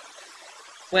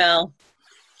 Well,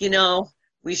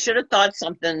 we should have thought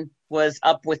something was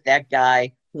up with that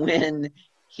guy when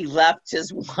he left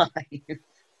his wife.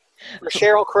 For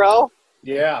Sheryl Crow?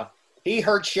 Yeah. He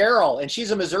hurt Cheryl, and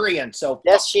she's a Missourian, so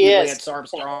yes, she is. Lance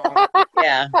Armstrong.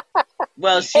 Yeah.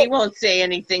 Well, she won't say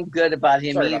anything good about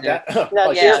him Sorry either. about that.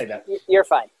 No, Yeah. Say that. You're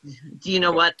fine. Do you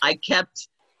know what? I kept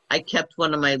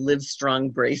one of my Live Strong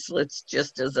bracelets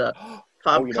just as a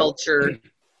pop culture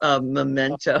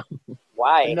memento.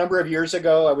 Why? A number of years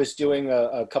ago, I was doing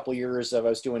a couple years of, I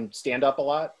was doing stand-up a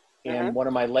lot, and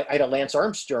I had a Lance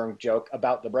Armstrong joke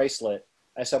about the bracelet.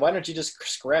 I said, why don't you just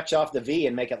scratch off the V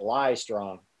and make it lie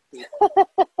strong?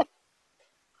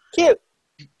 Cute.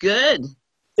 Good.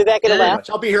 Did that get a laugh?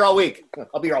 I'll be here all week.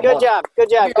 I'll be here all Good month. job. Good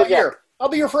job. Good job. Here. I'll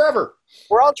be here forever.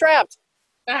 We're all trapped.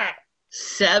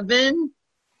 7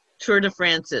 Tour de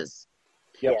France's.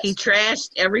 Yep. He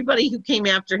trashed everybody who came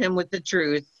after him with the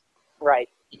truth. Right.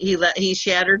 He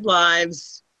shattered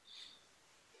lives.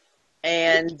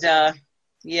 And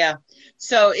yeah.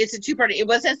 So it's a two-party. It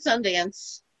was at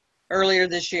Sundance earlier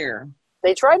this year.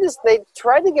 They tried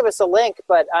to give us a link,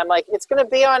 but I'm like, it's going to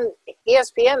be on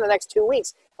ESPN the next 2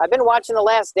 weeks. I've been watching The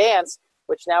Last Dance,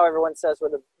 which now everyone says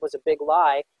was a big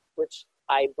lie, which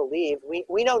I believe.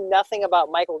 We know nothing about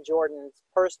Michael Jordan's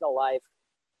personal life.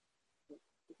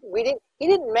 He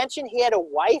didn't mention he had a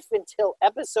wife until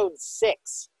episode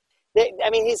 6.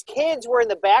 His kids were in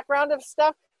the background of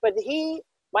stuff, but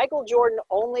Michael Jordan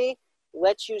only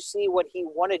lets you see what he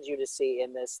wanted you to see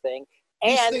in this thing.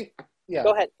 And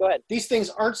Go ahead. These things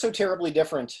aren't so terribly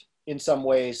different in some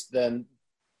ways than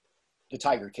the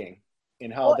Tiger King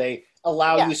in how they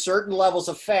allow you certain levels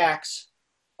of facts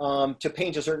to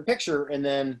paint a certain picture, and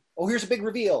then, here's a big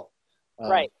reveal.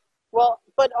 Right. Well,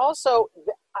 but also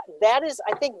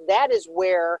I think that is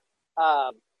where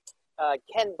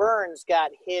Ken Burns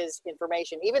got his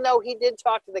information. Even though he did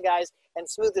talk to the guys and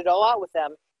smoothed it all out with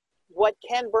them, what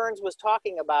Ken Burns was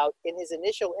talking about in his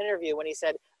initial interview when he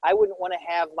said, I wouldn't want to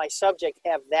have my subject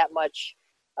have that much,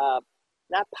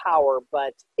 not power,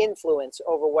 but influence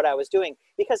over what I was doing,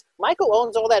 because Michael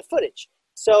owns all that footage.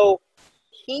 So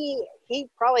he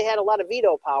probably had a lot of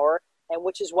veto power, and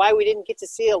which is why we didn't get to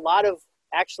see a lot of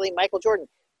actually Michael Jordan.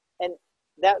 And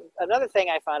that another thing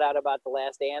I found out about The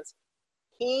Last Dance,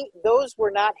 those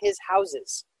were not his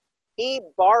houses. He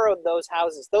borrowed those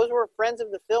houses. Those were friends of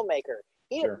the filmmaker.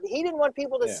 He didn't want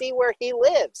people to see where he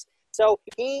lives. So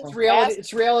it's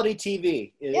reality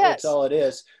TV. That's all it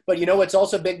is. But you know what's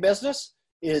also big business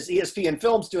is ESPN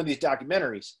Films doing these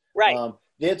documentaries. Right.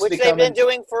 Which they've been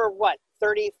doing for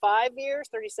 35 years,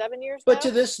 37 years But now?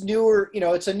 to this newer,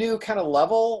 it's a new kind of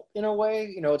level in a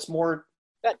way. It's more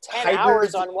Got 10 hybrid,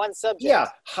 hours on one subject. yeah,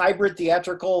 hybrid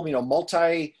theatrical,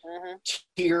 multi-tier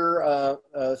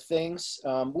things.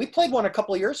 We played one a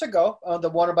couple of years ago, the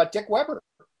one about Dick Weber.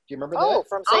 Do you remember that?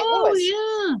 From St. Louis.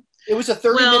 Yeah. It was a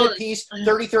 30-minute piece,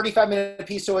 35-minute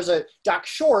piece. So it was a doc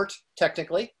short,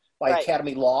 technically, by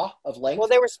Academy Law of length. Well,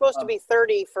 they were supposed to be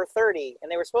 30 for 30,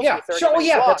 and they were supposed to be 30 sure,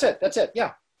 minutes long. That's it,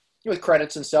 yeah. With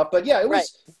credits and stuff. But yeah, it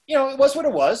was, it was what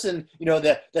it was. And,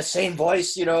 the same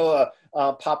voice,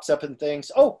 pops up and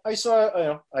things. Oh, I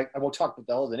saw, I won't talk about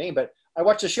the hell of the name, but I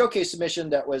watched a showcase submission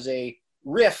that was a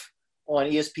riff on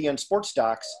ESPN Sports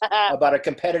Docs about a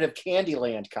competitive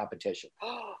Candyland competition.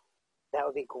 That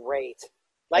would be great.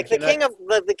 Like the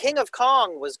King of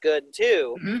Kong was good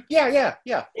too. Mm-hmm. Yeah.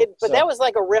 But that was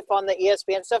like a riff on the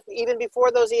ESPN stuff, even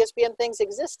before those ESPN things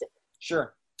existed.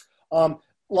 Sure.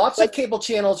 Lots of cable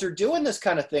channels are doing this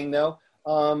kind of thing, though.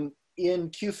 In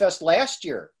QFest last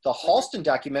year, the Halston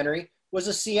documentary was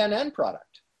a CNN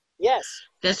product. Yes,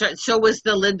 that's right. So was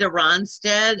the Linda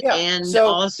Ronstadt, and so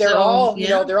also they're all,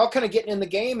 they're all kind of getting in the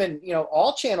game, and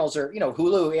all channels are,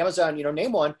 Hulu, Amazon,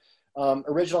 name one.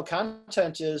 Original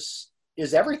content is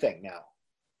everything now.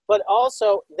 But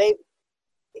also,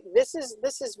 this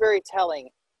is very telling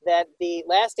that the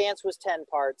Last Dance was 10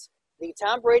 parts. The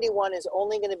Tom Brady one is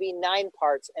only going to be 9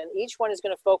 parts, and each one is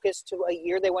going to focus to a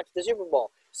year they went to the Super Bowl.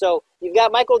 So you've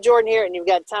got Michael Jordan here, and you've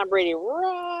got Tom Brady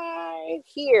right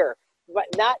here, but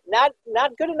not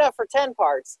good enough for 10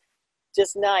 parts,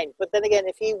 just 9. But then again,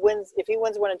 if he wins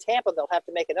one in Tampa, they'll have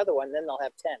to make another one, then they'll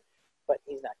have 10. But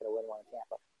he's not going to win one in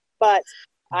Tampa. But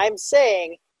I'm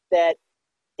saying that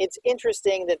it's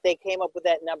interesting that they came up with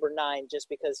that number 9 just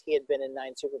because he had been in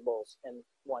 9 Super Bowls and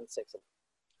won 6 of them.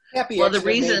 Happy accident, the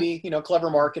reason, maybe, clever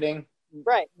marketing.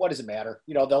 Right. What does it matter?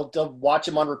 They'll watch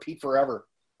them on repeat forever.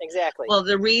 Exactly. Well,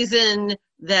 the reason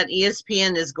that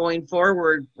ESPN is going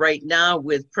forward right now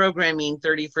with programming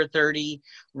 30 for 30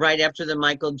 right after the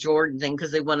Michael Jordan thing,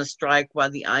 because they want to strike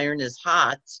while the iron is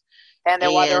hot. And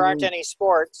then while there aren't any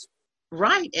sports.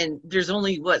 Right. And there's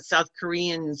only, South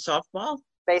Korean softball?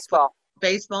 Baseball.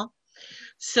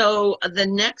 So the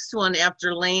next one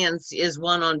after Lance is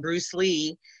one on Bruce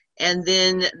Lee. And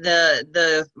then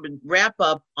the wrap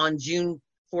up on June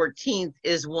 14th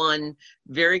is one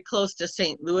very close to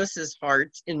St. Louis's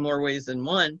heart in more ways than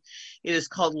one. It is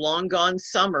called Long Gone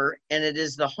Summer, and it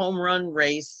is the home run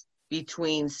race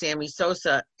between Sammy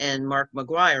Sosa and Mark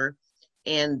McGwire.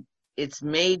 And it's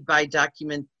made by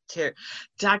documentarian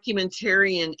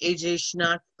AJ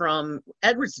Schnock from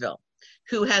Edwardsville,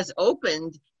 who has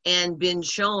opened and been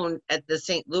shown at the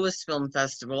St. Louis Film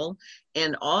Festival,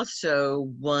 and also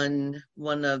won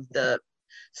one of the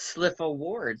Sliff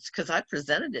Awards because I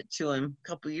presented it to him a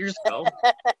couple years ago.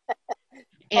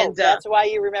 And that's why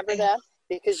you remember that?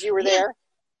 Because you were there?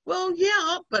 Well,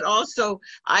 yeah, but also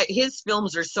his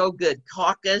films are so good.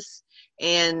 Caucus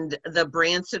and the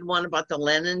Branson one about the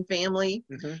Lennon family.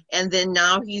 Mm-hmm. And then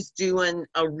now he's doing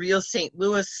a real St.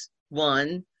 Louis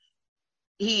one.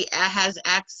 He has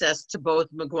access to both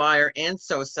McGwire and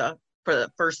Sosa for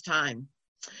the first time.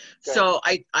 Good. So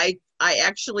I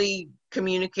actually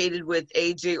communicated with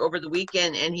AJ over the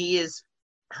weekend, and he is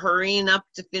hurrying up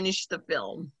to finish the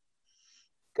film.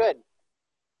 Good.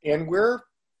 And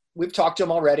we've talked to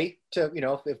him already to,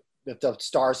 if the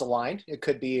stars aligned, it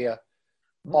could be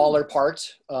all or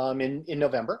parts in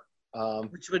November.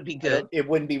 Which would be good. It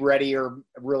wouldn't be ready or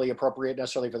really appropriate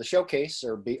necessarily for the showcase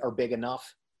or big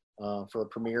enough. For a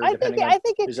premiere, depending on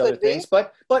his other things.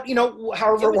 But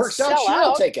however it works out,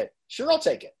 I'll take it. Sure, I'll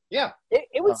take it. Yeah.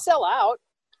 It would sell out.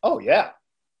 Oh, yeah.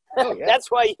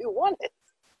 That's why you want it.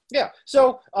 Yeah.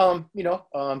 So,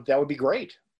 that would be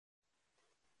great.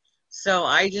 So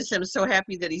I just am so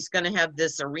happy that he's going to have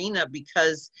this arena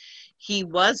because he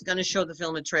was going to show the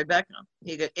film at Tribeca.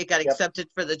 It got accepted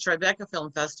for the Tribeca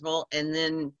Film Festival, and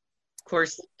then, of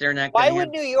course, they're not going to. Why would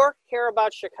New York care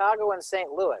about Chicago and St.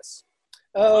 Louis?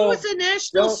 Oh, it's a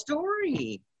national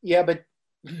story. Yeah, but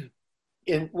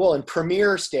in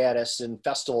premiere status in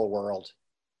festival world,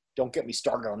 don't get me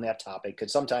started on that topic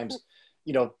because sometimes,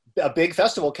 a big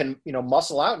festival can,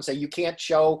 muscle out and say you can't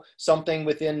show something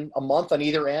within a month on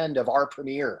either end of our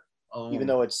premiere, even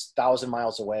though it's 1,000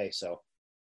 miles away. So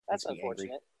that's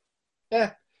unfortunate.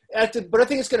 Yeah, but I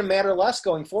think it's going to matter less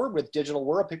going forward with digital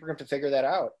world. People are going to have to figure that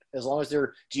out. As long as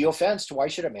they're geo-fenced, why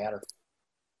should it matter?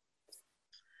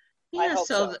 Yeah,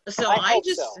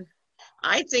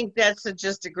 I think that's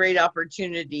just a great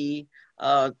opportunity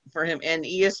for him. And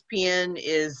ESPN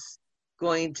is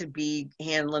going to be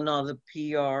handling all the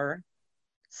PR.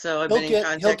 So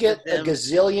he'll get a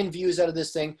gazillion views out of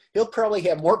this thing. He'll probably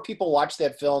have more people watch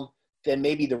that film than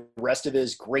maybe the rest of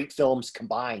his great films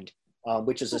combined.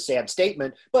 which is a sad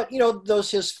statement. But,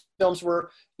 his films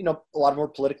were, a lot of them were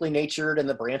politically natured and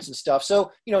the Branson stuff.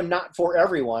 So, not for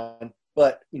everyone,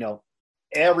 but,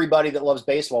 everybody that loves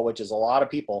baseball, which is a lot of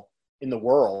people in the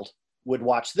world, would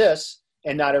watch this.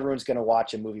 And not everyone's going to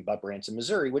watch a movie about Branson,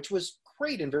 Missouri, which was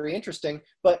great and very interesting,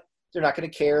 but they're not going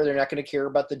to care. They're not going to care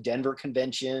about the Denver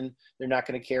convention. They're not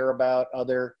going to care about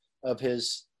other of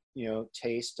his,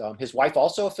 taste. His wife,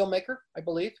 also a filmmaker, I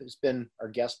believe, has been our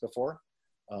guest before,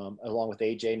 along with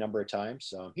AJ a number of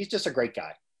times. He's just a great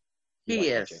guy. He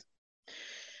is. AJ.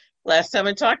 Last time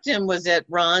I talked to him was at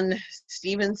Ron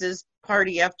Stevens's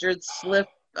party after SLIP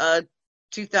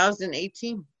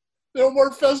 2018. No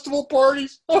more festival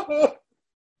parties.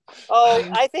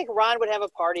 I think Ron would have a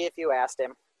party if you asked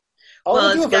him.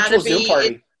 We'll do a virtual Zoom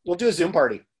party. We'll do a Zoom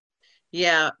party.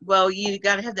 Yeah, well, you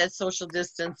got to have that social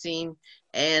distancing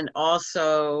and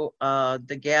also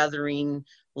the gathering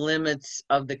limits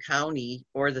of the county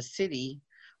or the city,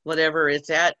 whatever it's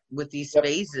at with these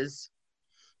phases.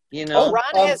 Ron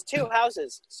has 2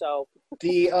 houses, so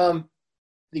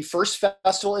the first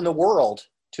festival in the world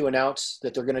to announce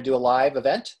that they're going to do a live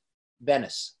event,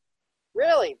 Venice.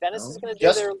 Really? Venice is going to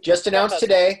do their just announced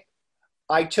today.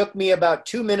 I took me about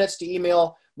 2 minutes to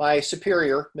email my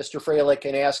superior, Mr. Freilich,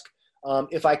 and ask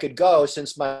if I could go,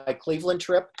 since my Cleveland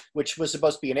trip, which was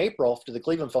supposed to be in April to the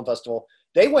Cleveland Film Festival,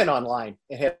 they went online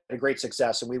and had a great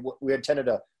success. And we attended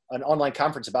an online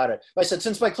conference about it. But I said,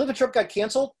 since my Cleveland trip got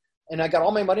canceled and I got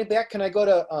all my money back, can I go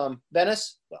to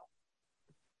Venice? Well,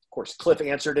 of course, Cliff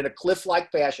answered in a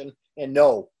Cliff-like fashion, and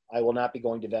no, I will not be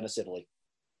going to Venice, Italy.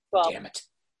 Well, damn it.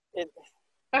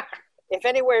 If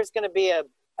anywhere is going to be a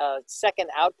second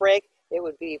outbreak, it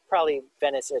would be probably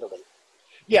Venice, Italy.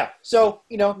 Yeah, so,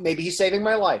 maybe he's saving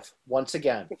my life once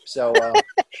again. So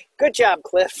good job,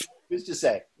 Cliff. Who's to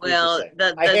say? Well,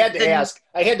 I had to ask.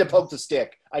 I had to poke the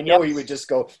stick. I know he would just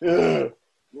go, ugh.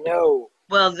 No.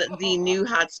 Well, the new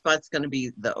hotspot's going to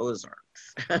be the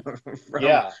Ozarks.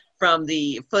 From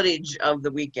the footage of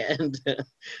the weekend.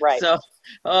 Right. So,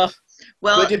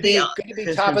 good to be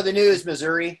top of the news,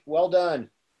 Missouri. Well done.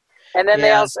 And then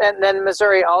then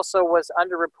Missouri also was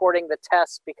underreporting the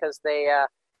tests because they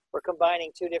were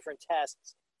combining 2 different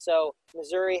tests. So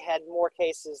Missouri had more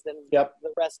cases than the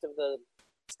rest of the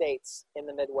states in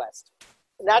the Midwest.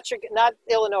 Not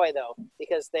Illinois though,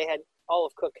 because they had all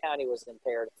of Cook County was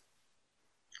impaired.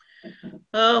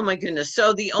 Oh my goodness.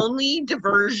 So the only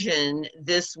diversion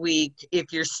this week,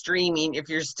 if you're streaming, if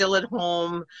you're still at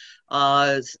home,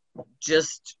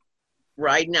 just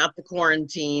riding out the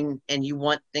quarantine and you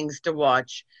want things to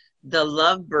watch, The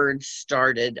Lovebirds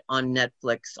started on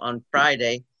Netflix on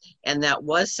Friday, and that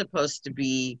was supposed to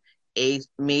be a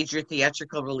major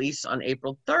theatrical release on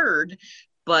April 3rd,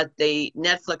 but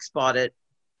Netflix bought it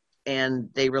and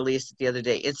they released it the other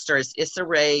day. It stars Issa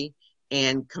Rae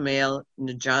and Kumail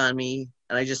Nanjiani,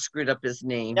 and I just screwed up his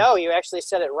name. No, you actually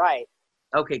said it right.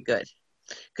 Okay, good.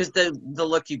 Because the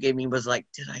look you gave me was like,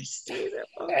 did I say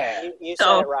that? You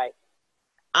said it right.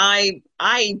 I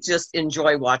just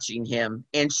enjoy watching him,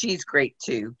 and she's great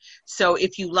too. So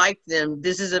if you like them,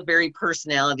 this is a very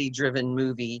personality-driven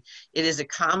movie. It is a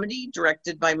comedy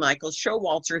directed by Michael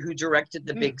Showalter, who directed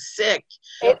The Big Sick.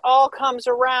 It all comes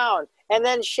around. And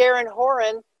then Sharon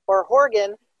Horgan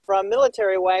from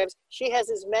Military Wives, she has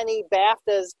as many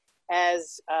BAFTAs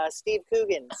as Steve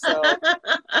Coogan. So,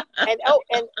 and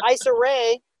Issa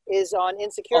Rae is on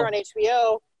Insecure on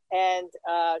HBO, and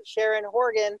Sharon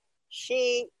Horgan,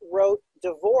 she wrote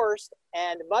Divorced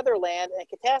and Motherland and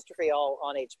Catastrophe all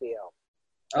on HBO.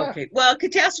 Okay, well,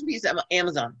 Catastrophe is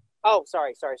Amazon. Oh,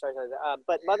 sorry.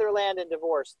 But Motherland and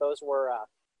Divorce, those were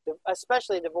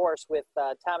especially Divorce with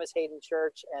Thomas Hayden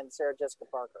Church and Sarah Jessica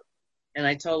Parker. And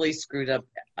I totally screwed up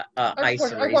I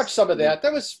watched some of that.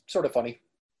 That was sort of funny.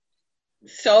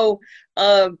 So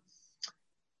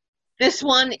this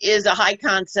one is a high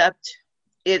concept.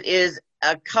 It is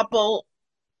a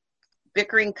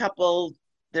bickering couple.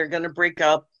 They're going to break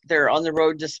up. They're on the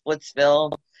road to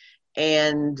Splitsville,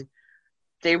 and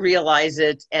they realize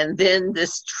it. And then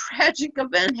this tragic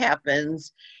event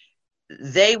happens.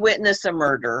 They witness a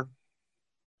murder.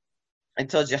 I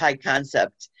told you, high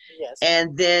concept. Yes.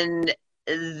 And then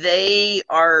they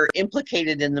are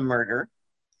implicated in the murder,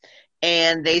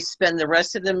 and they spend the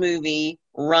rest of the movie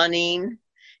running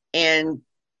and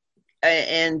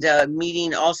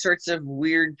meeting all sorts of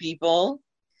weird people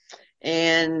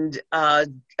and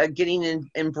getting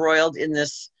embroiled in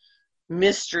this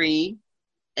mystery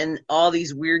and all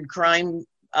these weird crime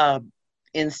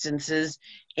instances.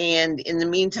 And in the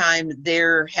meantime,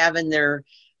 they're having their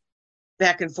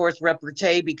back and forth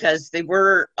repartee because they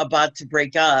were about to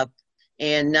break up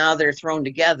and now they're thrown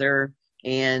together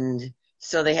And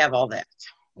so they have all that.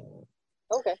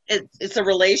 Okay. It's a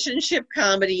relationship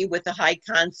comedy with a high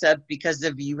concept because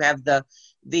of you have the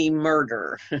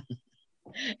murder.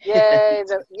 Yay,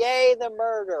 the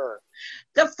murder.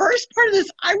 The first part of this,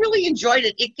 I really enjoyed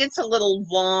it. It gets a little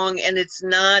long, and it's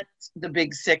not The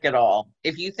Big Sick at all.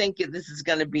 If you think this is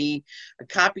going to be a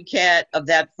copycat of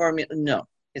that formula, no,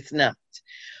 it's not.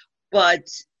 But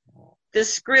the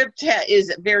script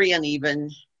is very uneven,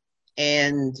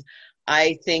 and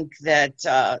I think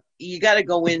that you got to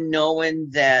go in knowing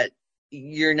that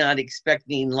you're not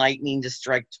expecting lightning to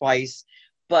strike twice.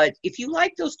 But if you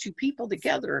like those two people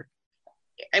together,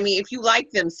 I mean, if you like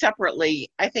them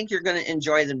separately, I think you're going to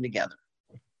enjoy them together.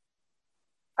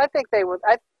 I think they would.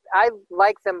 I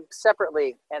like them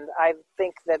separately, and I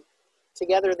think that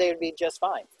together they would be just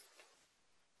fine.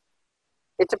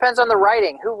 It depends on the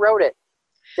writing. Who wrote it?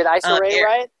 Did Issa Rae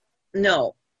write?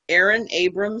 No, Aaron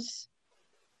Abrams,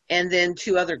 and then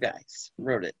two other guys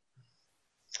wrote it.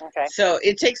 Okay. So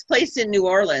it takes place in New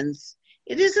Orleans.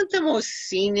 It isn't the most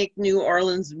scenic New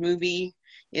Orleans movie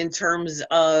in terms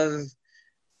of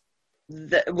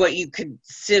what you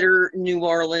consider New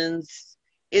Orleans.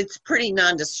 It's pretty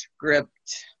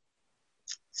nondescript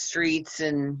streets,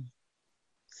 and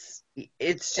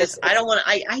it's just I don't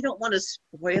want to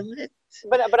spoil it.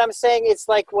 But I'm saying it's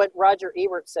like what Roger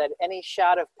Ebert said. Any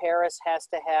shot of Paris has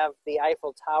to have the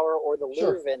Eiffel Tower or the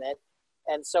Louvre in it.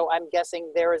 And so I'm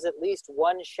guessing there is at least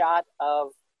one shot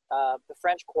of the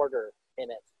French Quarter in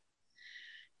it.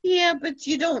 Yeah, but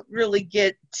you don't really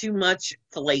get too much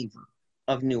flavor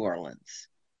of New Orleans.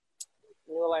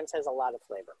 New Orleans has a lot of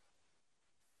flavor.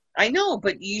 I know,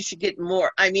 but you should get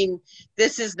more. I mean,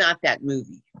 this is not that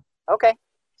movie. Okay.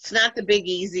 It's not The Big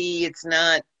Easy. It's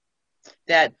not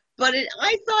that. But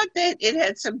I thought that it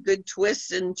had some good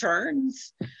twists and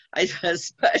turns,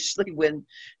 especially when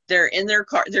they're in their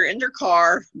car,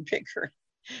 bigger,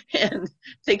 and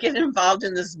they get involved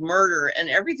in this murder, and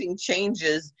everything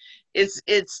changes.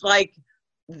 It's like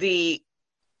the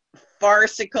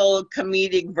farcical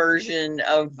comedic version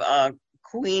of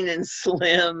Queen and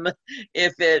Slim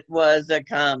if it was a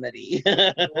comedy.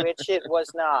 Which it was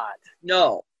not.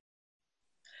 No.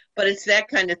 But it's that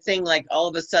kind of thing, like all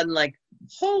of a sudden, like,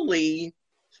 holy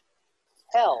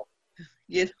hell,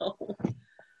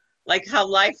 like how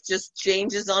life just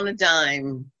changes on a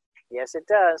dime. Yes, it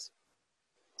does.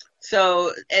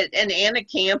 So, and Anna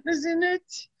Camp is in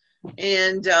it,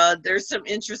 and there's some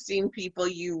interesting people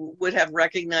you would have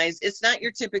recognized. It's not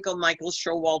your typical Michael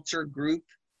Showalter group.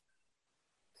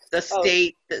 The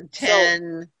State, the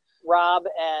 10, so Rob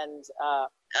and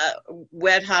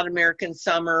Wet Hot American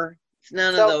Summer.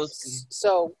 None of those.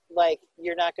 So, like,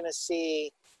 you're not going to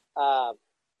see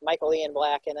Michael Ian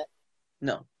Black in it?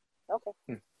 No.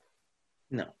 Okay.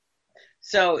 No.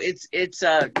 So it's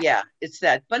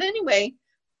that. But anyway,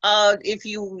 if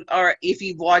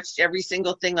you've watched every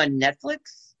single thing on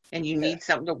Netflix and you need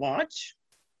something to watch,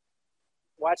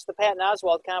 watch the Patton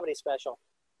Oswalt comedy special,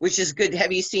 which is good.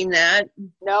 Have you seen that?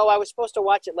 No, I was supposed to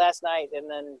watch it last night, and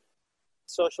then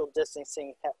social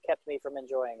distancing kept me from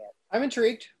enjoying it. I'm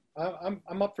intrigued.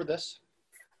 I'm up for this.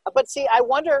 But see, I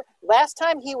wonder, last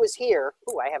time he was here,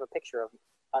 I have a picture of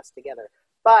us together,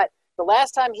 but the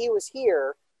last time he was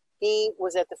here, he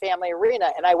was at the Family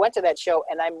Arena, and I went to that show,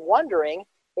 and I'm wondering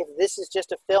if this is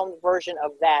just a filmed version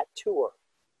of that tour.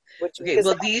 Last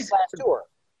tour.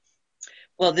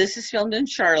 Well, this is filmed in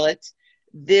Charlotte.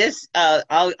 This,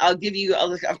 I'll give you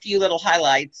a few little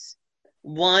highlights.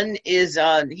 One is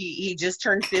he just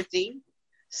turned 50.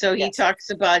 So he talks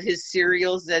about his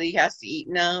cereals that he has to eat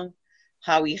now,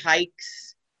 how he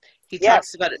hikes. He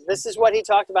talks about it. This is what he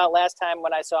talked about last time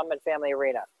when I saw him at Family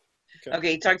Arena.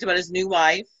 Okay, he talked about his new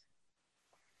wife.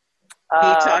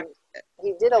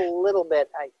 He did a little bit.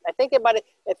 I think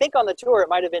on the tour it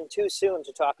might have been too soon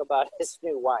to talk about his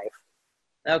new wife.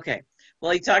 Okay.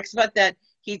 Well, he talks about that.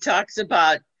 He talks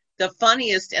about the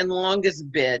funniest and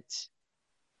longest bit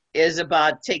is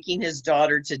about taking his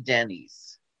daughter to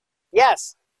Denny's.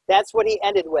 Yes. That's what he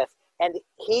ended with. And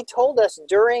he told us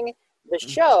during the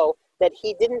show that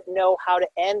he didn't know how to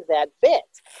end that bit.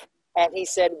 And he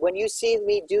said, when you see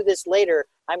me do this later,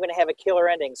 I'm going to have a killer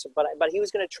ending. So, but he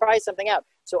was going to try something out.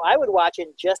 So I would watch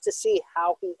it just to see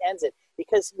how he ends it.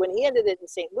 Because when he ended it in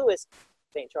St.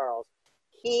 Charles,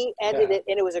 he ended it,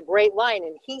 and it was a great line.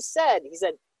 And he said,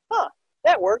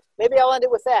 that worked. Maybe I'll end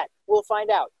it with that. We'll find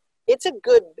out. It's a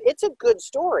good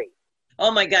story.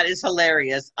 Oh my God, it's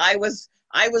hilarious. I was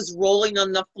rolling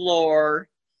on the floor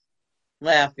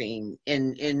laughing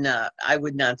in I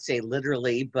would not say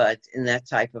literally, but in that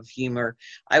type of humor.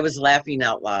 I was laughing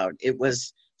out loud. It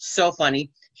was so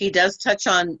funny. He does touch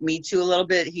on Me Too a little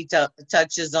bit. He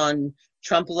touches on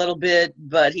Trump a little bit,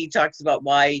 but he talks about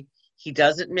why he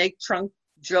doesn't make Trump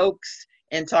jokes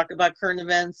and talk about current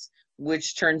events,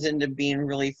 which turns into being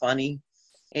really funny.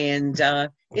 And it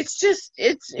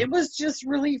was just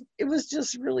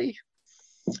really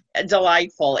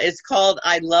delightful. It's called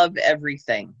I Love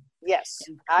Everything. Yes,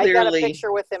 Clearly, I got a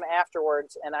picture with him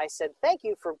afterwards, and I said, thank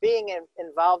you for being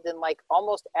involved in like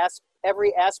almost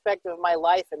every aspect of my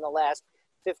life in the last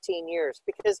 15 years.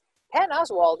 Because Patton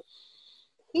Oswalt,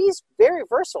 he's very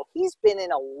versatile. He's been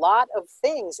in a lot of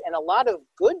things and a lot of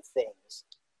good things.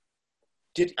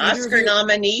 Did Oscar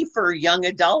nominee for young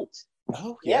adult.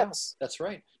 Oh, yeah, yes. That's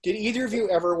right. Did either of you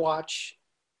ever watch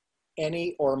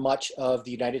any or much of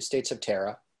The United States of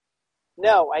Tara?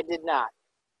 No, I did not.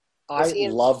 I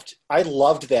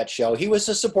loved that show. He was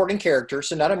a supporting character,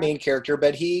 so not a main character,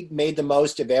 but he made the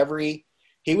most of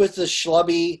he was the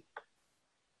schlubby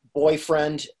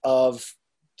boyfriend of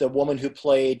the woman who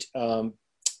played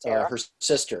her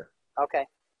sister. Okay.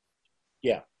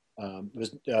 Yeah. It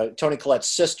was Toni Collette's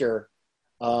sister,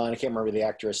 and I can't remember the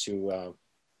actress who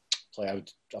played,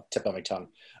 I'll tip on my tongue.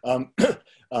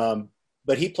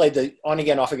 But he played the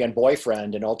on-again, off-again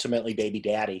boyfriend and ultimately baby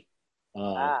daddy.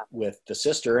 With the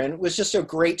sister, and it was just a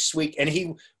great, sweet, and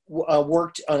he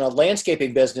worked on a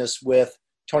landscaping business with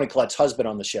Toni Collette's husband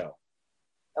on the show.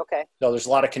 Okay. So there's a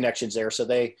lot of connections there. So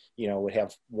they, would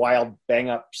have wild bang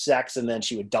up sex, and then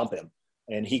she would dump him,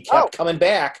 and he kept coming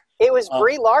back. It was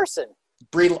Brie Larson.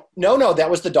 No, that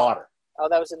was the daughter. Oh,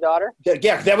 that was the daughter?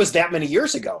 Yeah, that was that many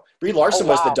years ago. Brie Larson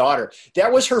was the daughter.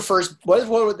 That was her first.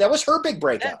 That was her big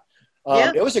breakout.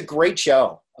 It was a great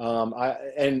show.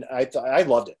 I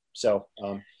loved it. So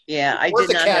I worth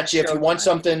did a not catch have if you want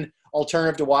something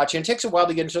alternative to watch. And it takes a while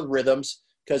to get into the rhythms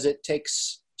because it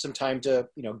takes some time to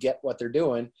get what they're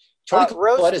doing. Toni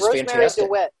Collette is fantastic.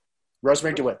 DeWitt.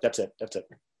 Rosemary DeWitt. That's it.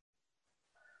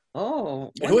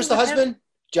 Oh, and who is the husband?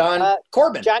 John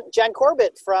Corbin. John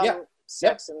Corbett from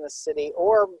Sex in the City,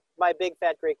 or My Big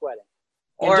Fat Greek Wedding,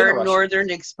 or Northern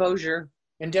Exposure,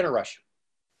 and Dinner Rush.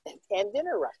 And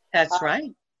Dinner Rush. That's right.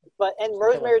 But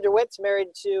Rosemary DeWitt's married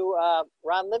to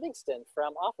Ron Livingston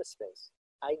from Office Space.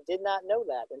 I did not know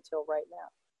that until right now.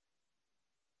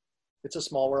 It's a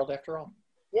small world after all.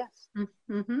 Yes.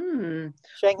 Mm-hmm.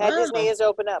 Shanghai Disney is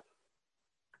open up.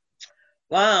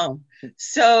 Wow.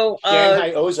 So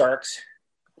Shanghai Ozarks.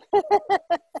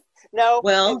 No.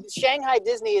 Well, Shanghai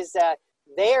Disney is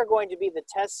they are going to be the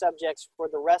test subjects for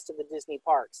the rest of the Disney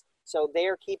parks. So they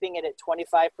are keeping it at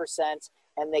 25%.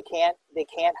 And they can't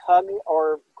hug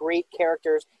or greet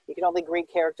characters. You can only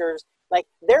greet characters. Like,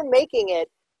 they're making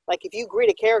it like if you greet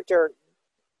a character,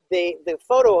 the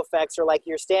photo effects are like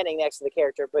you're standing next to the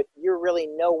character, but you're really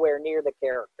nowhere near the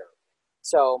character.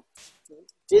 So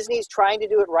Disney's trying to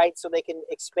do it right so they can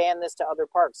expand this to other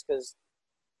parks, because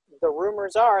the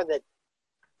rumors are that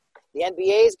the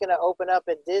NBA is going to open up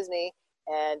at Disney,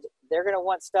 and they're going to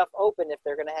want stuff open if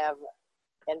they're going to have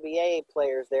NBA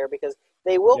players there, because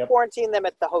they will quarantine them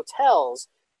at the hotels,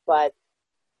 but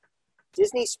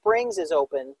Disney Springs is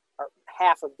open, or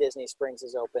half of Disney Springs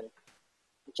is open,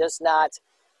 just not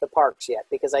the parks yet,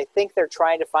 because I think they're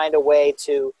trying to find a way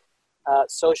to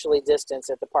socially distance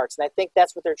at the parks. And I think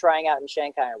that's what they're trying out in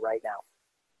Shanghai right now.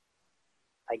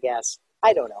 I guess.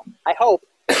 I don't know. I hope.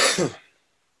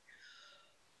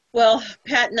 Well,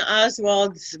 Patton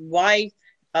Oswalt's wife,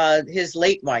 his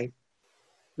late wife,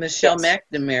 Michelle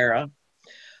McNamara,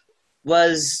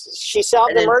 she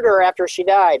solved the murder after she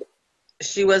died.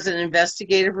 She was an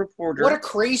investigative reporter. What a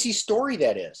crazy story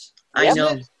that is. I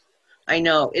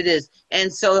know it is.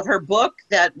 And so her book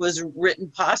that was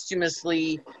written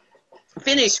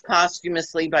finished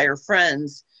posthumously by her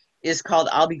friends, is called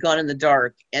I'll Be Gone in the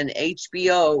Dark, and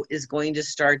HBO is going to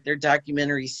start their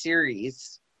documentary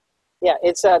series. Yeah,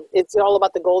 it's all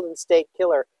about the Golden State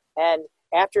Killer, and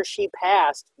after she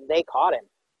passed, they caught him.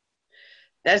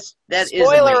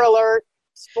 Spoiler alert.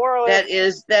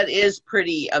 That is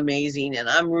pretty amazing, and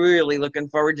I'm really looking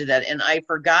forward to that. And I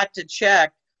forgot to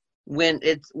check when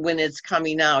it's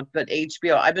coming out, but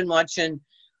HBO. I've been watching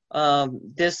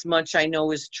This Much I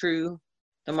Know Is True,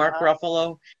 the Mark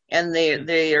Ruffalo, and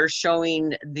they are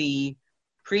showing the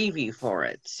preview for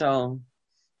it. So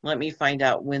let me find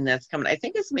out when that's coming. I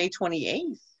think it's May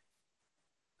 28th.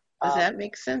 Does that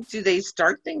make sense? Do they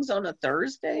start things on a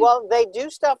Thursday? Well, they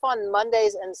do stuff on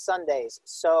Mondays and Sundays.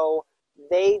 So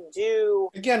they do.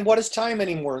 Again, what is time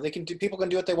anymore? People can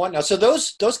do what they want now. So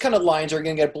those kind of lines are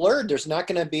going to get blurred. There's not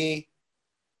going to be,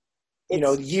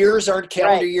 years aren't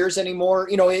calendar years anymore.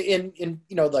 In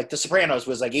like The Sopranos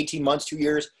was like 18 months, 2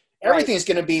 years. Everything's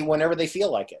going to be whenever they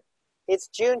feel like it. It's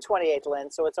June 28th,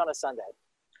 Lynn, so it's on a Sunday.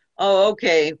 Oh,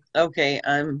 okay. Okay.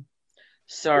 I'm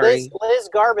sorry. Liz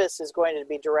Garbus is going to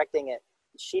be directing it.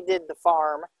 She did The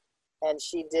Farm, and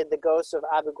she did The Ghost of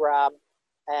Abu Ghraib,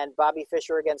 and Bobby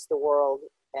Fischer Against the World,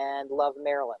 and Love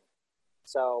Marilyn.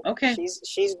 So Okay.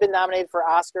 she's been nominated for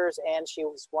Oscars, and she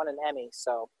won an Emmy.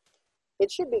 So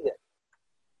it should be good.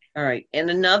 All right. And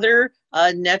another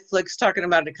Netflix talking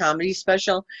about a comedy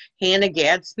special, Hannah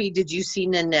Gadsby. Did you see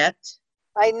Nanette?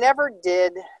 I never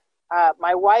did.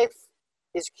 My wife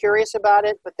is curious about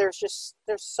it, but there's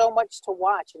so much to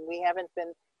watch, and we haven't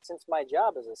been, since my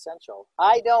job is essential.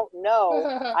 I don't know.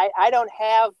 I don't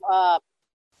have.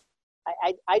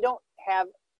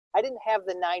 I didn't have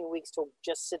the 9 weeks to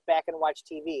just sit back and watch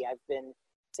TV. I've been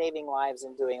saving lives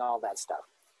and doing all that stuff.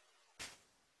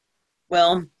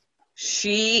 Well,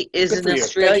 she is Good an for you.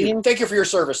 Australian. Thank you for your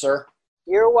service, sir.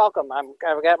 You're welcome. I've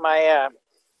got my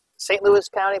St. Louis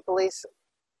County Police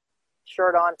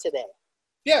shirt on today.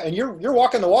 Yeah, and you're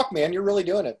walking the walk, man. You're really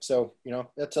doing it. So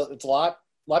it's a lot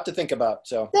to think about.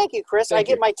 So thank you, Chris. I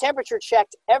get my temperature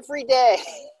checked every day,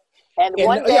 and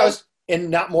one day. Yeah, and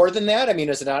not more than that. I mean,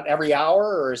 is it not every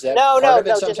hour, or is that part of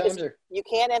it sometimes? You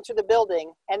can't enter the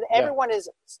building, and everyone is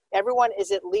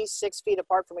at least 6 feet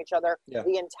apart from each other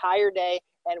the entire day.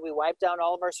 And we wipe down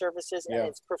all of our surfaces, and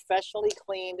it's professionally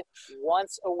cleaned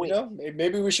once a week.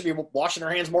 Maybe we should be washing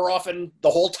our hands more often the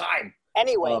whole time.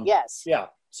 Anyway, yes. Yeah.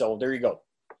 So there you go.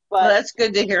 Well, that's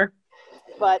good to hear.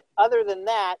 But other than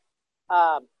that,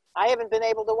 I haven't been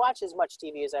able to watch as much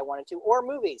TV as I wanted to, or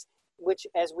movies, which,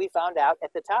 as we found out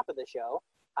at the top of the show,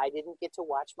 I didn't get to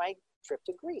watch my trip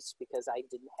to Greece because I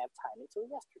didn't have time until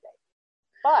yesterday.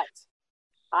 But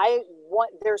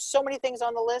there's so many things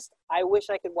on the list, I wish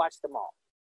I could watch them all.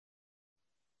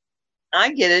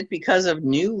 I get it because of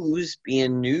news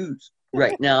being news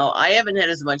right now. I haven't had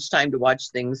as much time to watch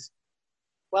things.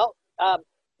 Well,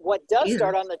 what does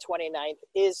start on the 29th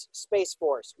is Space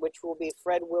Force, which will be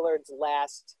Fred Willard's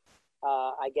last,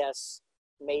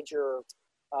 major,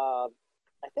 I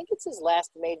think it's his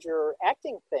last major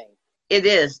acting thing. It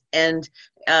is. And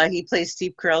he plays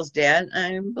Steve Carell's dad,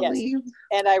 I believe. Yes.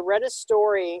 And I read a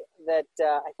story that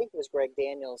I think it was Greg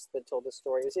Daniels that told the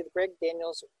story. It was either Greg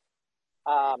Daniels.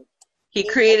 He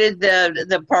created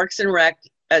the Parks and Rec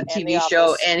TV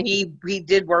show, and he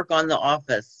did work on The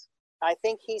Office. I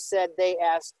think he said they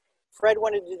asked, Fred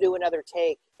wanted to do another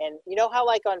take. And you know how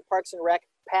like on Parks and Rec,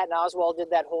 Patton Oswalt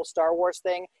did that whole Star Wars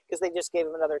thing because they just gave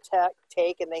him another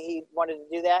take and he wanted to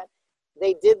do that?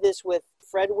 They did this with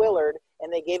Fred Willard,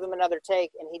 and they gave him another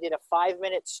take, and he did a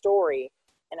 5-minute story,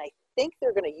 and I think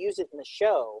they're going to use it in the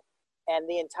show. And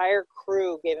the entire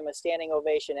crew gave him a standing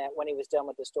ovation when he was done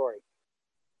with the story.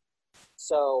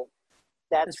 So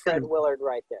that's Fred Willard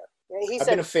right there. I've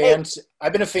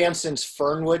been a fan since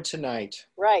Fernwood Tonight.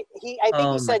 Right. I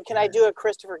think he said, "Can I do a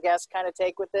Christopher Guest kind of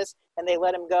take with this?" And they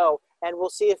let him go, and we'll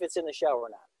see if it's in the show or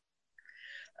not.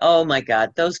 Oh my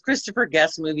God, those Christopher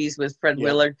Guest movies with Fred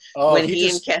Willard. Oh, when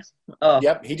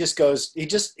Yep, he just goes. You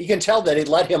can tell that he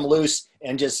let him loose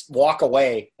and just walk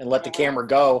away and let the camera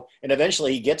go, and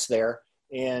eventually he gets there.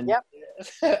 And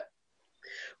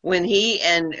when he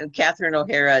and Catherine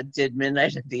O'Hara did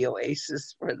Midnight at the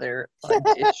Oasis for their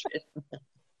audition.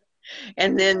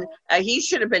 And then he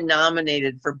should have been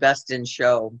nominated for Best in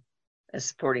Show as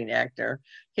supporting actor.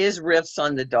 His riffs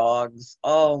on the dogs.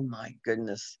 Oh my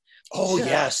goodness. Oh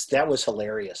yes, that was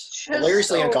hilarious.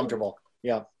 Hilariously uncomfortable.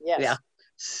 Yeah. Yes. Yeah.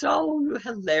 So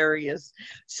hilarious.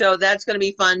 So that's going to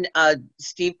be fun.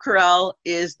 Steve Carell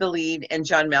is the lead, and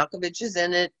John Malkovich is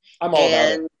in it. I'm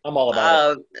all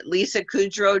about it. Lisa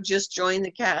Kudrow just joined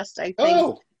the cast, I think.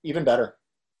 Oh, even better.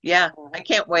 Yeah, I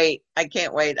can't wait.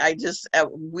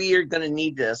 We are going to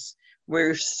need this.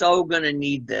 We're so going to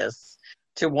need this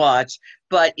to watch.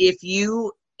 But if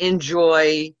you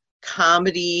enjoy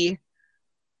comedy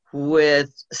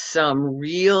with some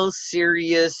real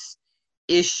serious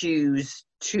issues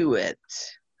to it,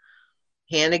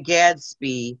 Hannah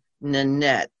Gadsby,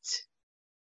 Nanette.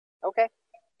 Okay.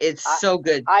 It's so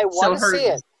good. I want to see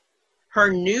it.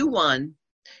 Her new one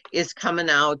is coming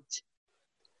out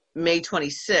May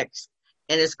 26th,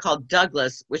 and it's called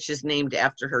Douglas, which is named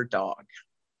after her dog.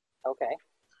 Okay.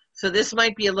 So this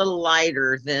might be a little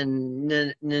lighter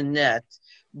than Nanette,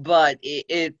 but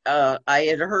I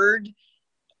had heard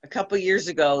a couple years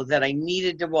ago that I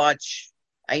needed to watch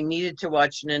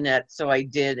Nanette, so I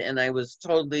did, and I was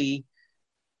totally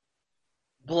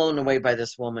blown away by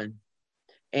this woman.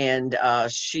 And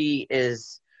she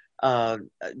is well,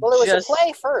 it was a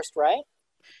play first, right?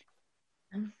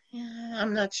 Yeah,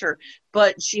 I'm not sure,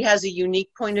 but she has a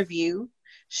unique point of view.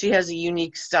 She has a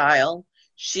unique style.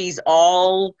 She's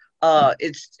all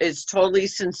it's totally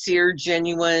sincere,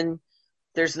 genuine.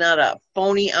 There's not a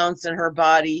phony ounce in her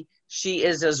body. She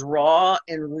is as raw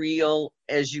and real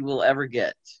as you will ever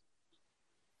get.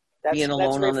 That's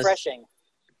refreshing.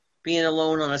 Being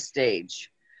alone on a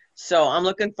stage. So I'm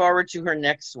looking forward to her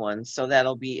next one. So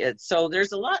that'll be it. So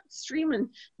there's a lot streaming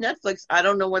Netflix. I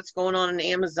don't know what's going on in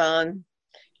Amazon.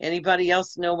 Anybody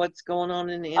else know what's going on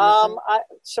in Amazon?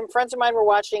 Some friends of mine were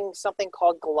watching something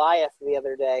called Goliath the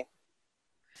other day.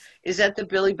 Is that the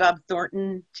Billy Bob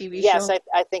Thornton TV show? Yes,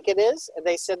 I think it is.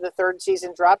 They said the third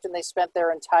season dropped, and they spent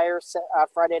their entire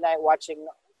Friday night watching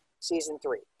season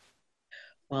 3.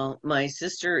 Well, my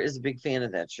sister is a big fan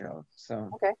of that show. So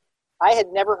okay, I had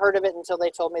never heard of it until they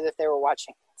told me that they were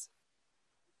watching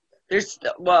it.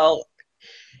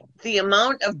 The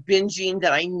amount of binging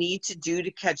that I need to do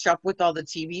to catch up with all the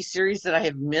TV series that I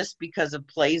have missed because of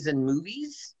plays and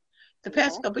movies the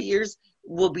past couple of years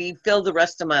will fill the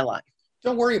rest of my life.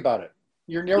 Don't worry about it.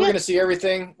 You're never going to see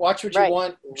everything. Watch what you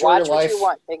want. Enjoy Watch your life. what you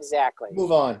want. Exactly.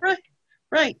 Move on.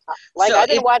 Right. I've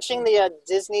been watching the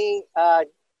Disney.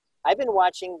 I've been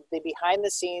watching the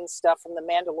behind-the-scenes stuff from The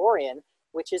Mandalorian,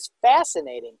 which is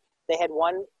fascinating. They had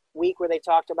 1 week where they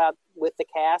talked about with the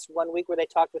cast, 1 week where they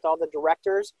talked with all the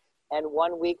directors, and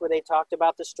 1 week where they talked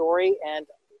about the story. And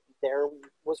there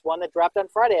was one that dropped on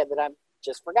Friday that I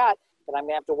just forgot that I'm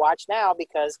going to have to watch now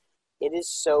because it is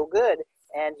so good.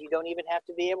 And you don't even have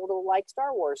to be able to like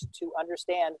Star Wars to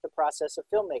understand the process of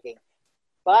filmmaking.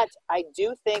 But I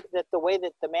do think that the way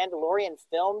that The Mandalorian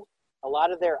filmed a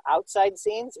lot of their outside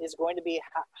scenes is going to be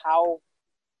how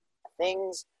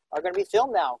things are going to be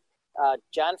filmed now.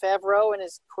 Jon Favreau and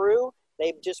his crew,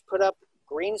 they've just put up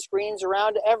green screens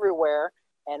around everywhere,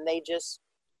 and they just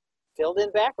filled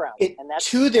in background. And that's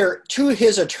to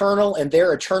his eternal and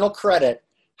their eternal credit,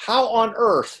 how on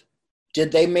earth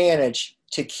did they manage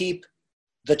to keep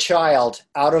the child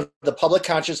out of the public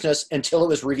consciousness until it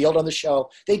was revealed on the show?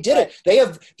 They did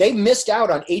it. They missed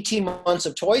out on 18 months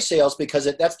of toy sales because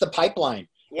that's the pipeline.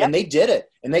 Yep. And they did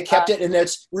it, and they kept it. And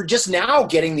we're just now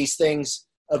getting these things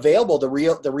available. The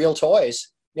real toys.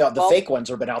 The fake ones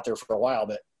have been out there for a while,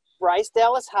 but Bryce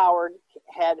Dallas Howard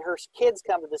had her kids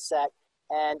come to the set,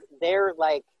 and they're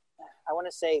like, I want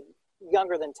to say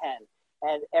younger than 10.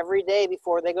 And every day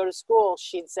before they go to school,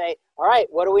 she'd say, "All right,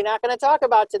 what are we not going to talk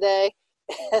about today?"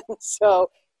 And so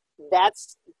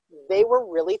they were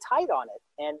really tight on it.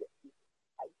 And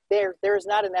there's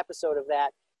not an episode of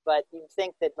that, but you'd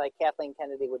think that like Kathleen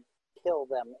Kennedy would kill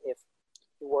them if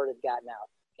the word had gotten out.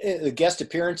 The guest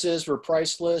appearances were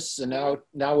priceless, and now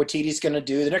Waititi's going to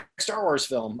do the next Star Wars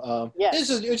film. Yes.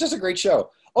 It was just a great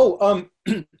show. Oh,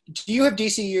 do you have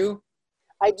DCU?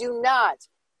 I do not,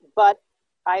 but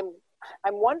I'm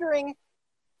wondering,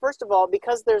 first of all,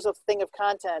 because there's a thing of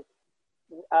content,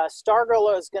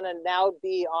 Stargirl is going to now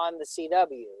be on the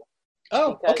CW.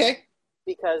 Oh, okay.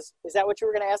 Because is that what you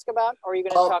were going to ask about, or are you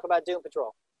going to talk about Doom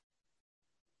Patrol?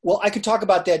 Well, I could talk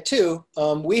about that too.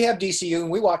 We have DCU,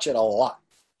 and we watch it a lot.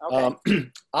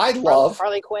 Okay. I love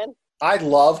Harley Quinn. I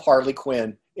love Harley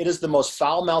Quinn. It is the most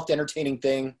foul-mouthed, entertaining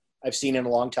thing I've seen in a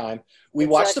long time. We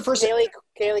watched the first. Kaylee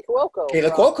Cuoco.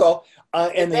 Kaylee Cuoco,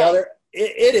 and the other.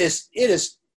 It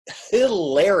is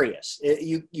hilarious.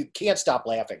 You can't stop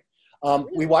laughing.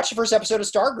 We watched the first episode of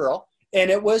Stargirl,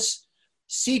 and it was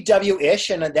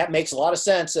CW-ish, and that makes a lot of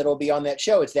sense. It'll be on that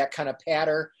show. It's that kind of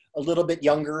patter, a little bit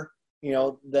younger,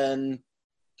 than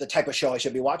the type of show I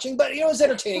should be watching. But it was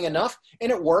entertaining enough,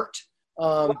 and it worked.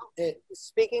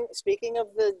 Speaking of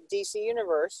the DC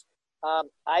universe,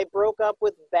 I broke up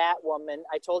with Batwoman.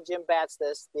 I told Jim Batts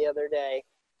this the other day,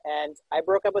 and I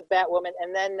broke up with Batwoman,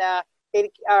 and then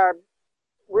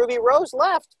Ruby Rose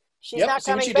left. She's not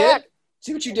coming back.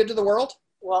 See what you did to the world?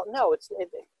 Well, no, it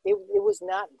was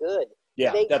not good.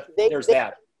 Yeah, there's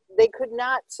that. They could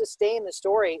not sustain the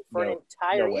story for an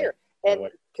entire year, and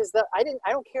because I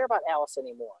don't care about Alice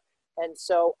anymore, and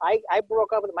so I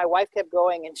broke up with my wife. Kept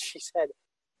going, and she said,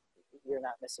 "You're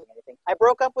not missing anything." I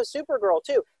broke up with Supergirl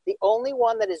too. The only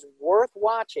one that is worth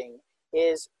watching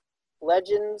is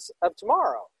Legends of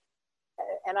Tomorrow,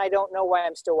 and I don't know why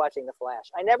I'm still watching The Flash.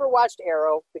 I never watched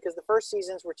Arrow because the first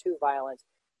seasons were too violent.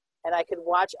 And I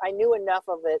knew enough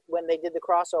of it when they did the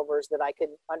crossovers that I could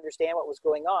understand what was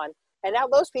going on. And now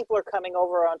those people are coming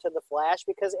over onto The Flash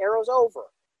because Arrow's over.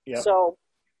 Yep. So,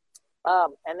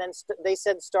 and then they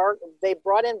said they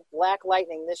brought in Black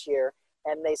Lightning this year,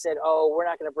 and they said, "Oh, we're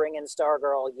not going to bring in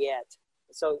Stargirl yet."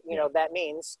 So, that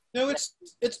means. No,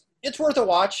 it's worth a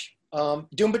watch.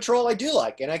 Doom Patrol I do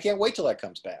like, and I can't wait till that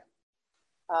comes back.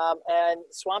 And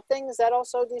Swamp Thing, is that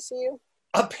also DCU?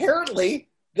 Apparently.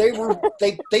 They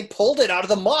pulled it out of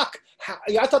the muck.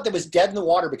 I thought that was dead in the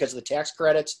water because of the tax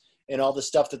credits and all the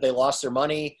stuff that they lost their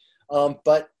money.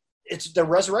 But it's the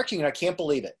resurrection, and I can't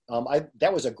believe it.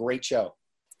 That was a great show.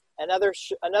 Another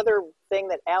thing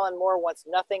that Alan Moore wants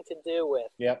nothing to do with.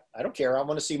 Yep, I don't care. I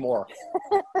want to see more.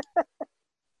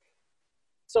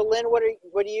 So, Lynn, what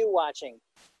are you watching?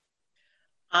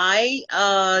 I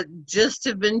just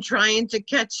have been trying to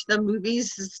catch the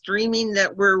movies streaming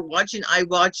that we're watching. I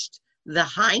watched The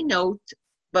High Note,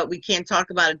 but we can't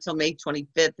talk about it until May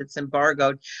 25th. It's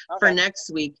embargoed for next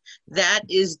week. That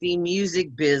is the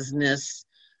music business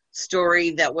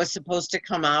story that was supposed to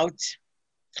come out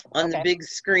on the big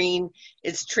screen.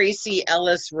 It's Tracy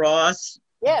Ellis Ross,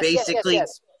 basically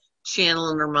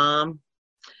channeling her mom.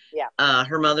 Yeah.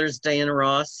 Her mother's Diana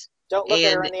Ross. Don't look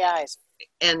at her in the eyes.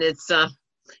 And it's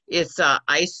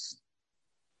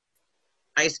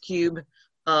Ice Cube,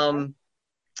 my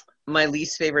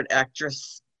least favorite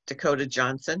actress, Dakota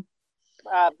Johnson.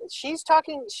 She was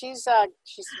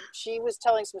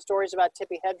telling some stories about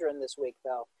Tippi Hedren this week,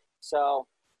 though. So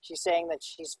she's saying that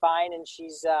she's fine, and she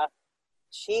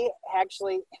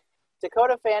actually,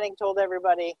 Dakota Fanning told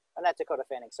everybody, not Dakota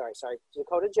Fanning, sorry,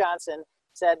 Dakota Johnson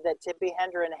said that Tippi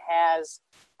Hedren has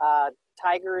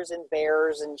tigers and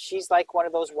bears, and she's like one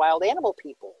of those wild animal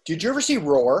people. Did you ever see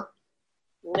Roar?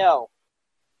 No.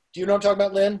 Do you know what I'm talking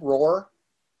about, Lynn? Roar?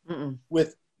 Mm-mm.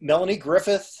 With Melanie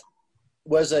Griffith,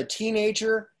 was a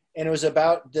teenager, and it was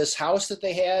about this house that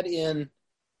they had in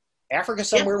Africa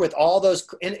somewhere with all those,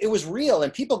 and it was real,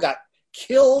 and people got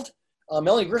killed.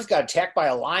 Melanie Griffith got attacked by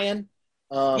a lion.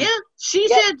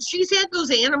 She's had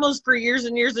those animals for years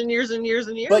and years and years and years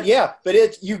and years. But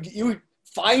you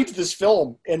find this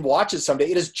film and watch it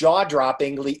someday. It is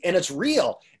jaw-droppingly, and it's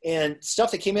real. And stuff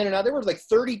that came in and out, there were like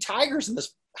 30 tigers in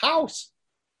this house.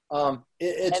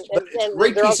 It's a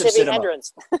great piece of cinema.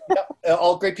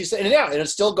 All great pieces, and it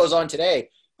still goes on today.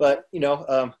 But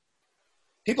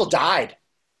people died.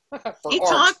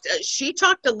 She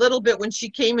talked a little bit when she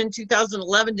came in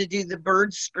 2011 to do the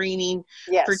bird screening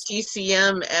for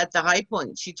TCM at the High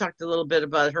Point. She talked a little bit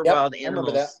about her wild animals. I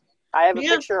remember that. I have a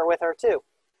picture with her too.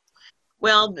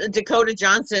 Well, Dakota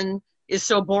Johnson is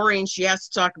so boring, she has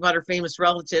to talk about her famous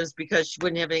relatives because she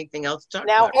wouldn't have anything else to talk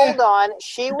about. Now, hold on.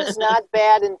 She was not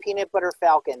bad in Peanut Butter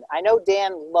Falcon. I know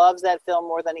Dan loves that film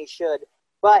more than he should,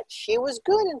 but she was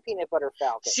good in Peanut Butter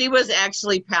Falcon. She was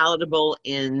actually palatable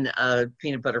in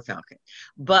Peanut Butter Falcon.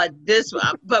 But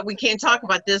we can't talk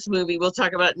about this movie. We'll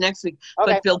talk about it next week.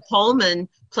 Okay. But Bill Pullman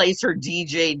plays her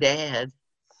DJ dad.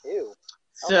 Ew.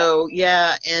 So,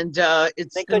 and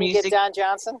it's they couldn't get Don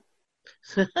Johnson?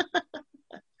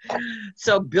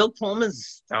 So Bill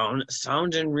Pullman's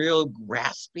sounding real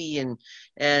raspy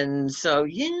and so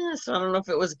so I don't know if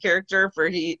it was a character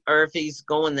or if he's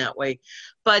going that way.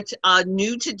 But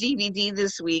new to DVD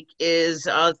this week is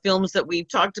films that we've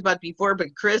talked about before.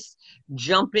 But Chris,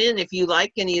 jump in if you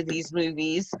like any of these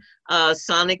movies.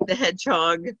 Sonic the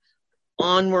Hedgehog,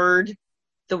 Onward,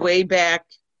 The Way Back,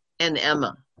 and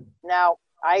Emma. Now,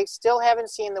 I still haven't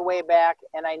seen The Way Back,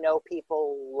 and I know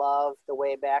people love The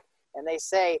Way Back. And they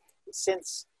say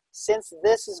since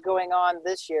this is going on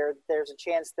this year, there's a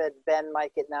chance that Ben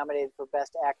might get nominated for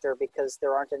Best Actor because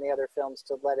there aren't any other films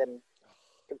to let him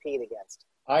compete against.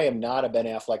 I am not a Ben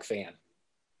Affleck fan,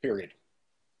 period.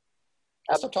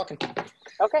 I'll stop talking.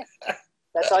 Okay.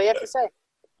 That's all you have to say.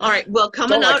 All right. Well,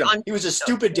 coming out on... He was a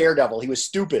stupid daredevil. He was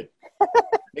stupid.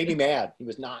 Made me mad. He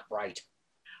was not right.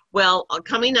 Well,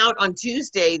 coming out on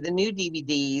Tuesday, the new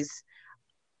DVDs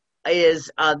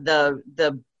is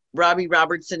the Robbie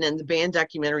Robertson and the band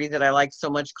documentary that I like so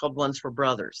much called Ones for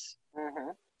Brothers.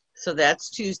 Mm-hmm. So that's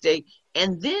Tuesday.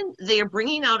 And then they are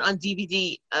bringing out on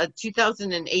DVD a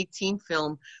 2018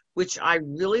 film, which I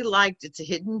really liked. It's a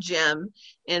hidden gem.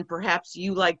 And perhaps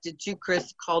you liked it too,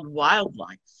 Chris, called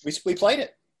Wildlife. We played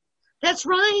it. That's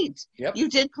right. Yep. You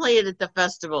did play it at the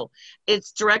festival.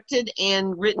 It's directed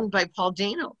and written by Paul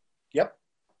Dano. Yep.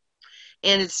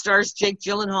 And it stars Jake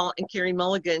Gyllenhaal and Carey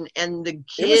Mulligan, and the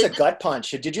kid. It was a gut punch.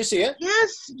 Did you see it?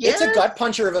 Yes. It's a gut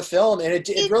puncher of a film, and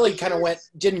it really kind of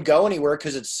didn't go anywhere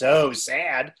because it's so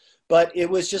sad. But it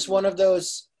was just one of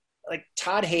those, like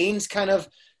Todd Haynes kind of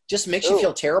just makes you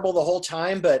feel terrible the whole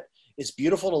time, but it's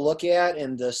beautiful to look at,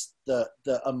 and the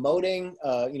emoting.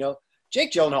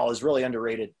 Jake Gyllenhaal is really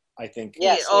underrated, I think.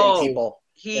 Yes. People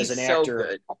as an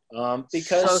actor,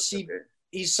 because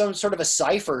he's some sort of a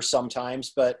cipher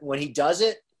sometimes, but when he does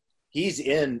it,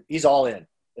 he's all in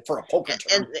for a poker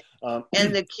term.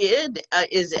 And the kid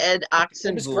is Ed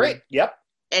Oxenbould. It's great. Yep.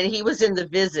 And he was in The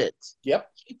Visit. Yep.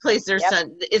 He plays their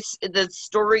son. The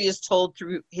story is told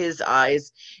through his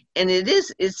eyes, and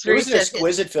it's very. It was an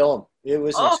exquisite film. It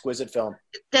was an exquisite film.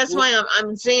 That's why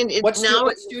I'm saying it What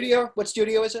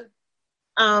studio is it?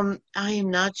 I am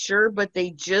not sure, but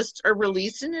they just are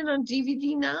releasing it on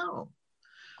DVD now.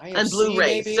 IFC On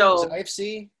Blu-ray. maybe? So Was it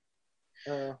IFC?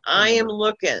 I am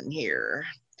looking here.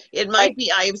 It might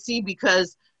be IFC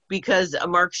because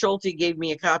Mark Schulte gave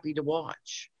me a copy to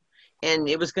watch, and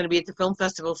it was going to be at the film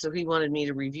festival, so he wanted me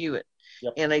to review it.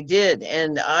 Yep. And I did,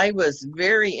 and I was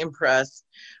very impressed.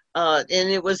 And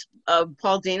it was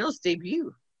Paul Dano's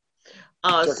debut.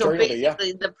 So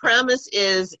basically, the premise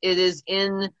is it is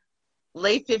in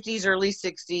late 50s, early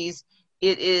 60s.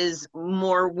 It is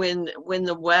more when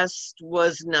the West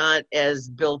was not as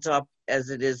built up as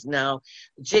it is now.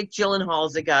 Jake Gyllenhaal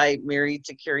is a guy married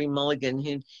to Carey Mulligan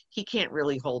who he can't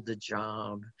really hold a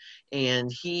job,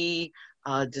 and he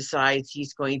decides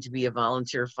he's going to be a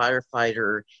volunteer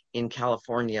firefighter in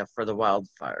California for the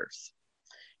wildfires.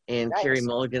 And Nice. Carey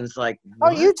Mulligan's like,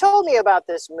 what? Oh, you told me about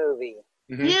this movie.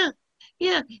 Mm-hmm.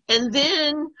 Yeah. And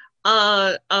then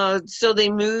so they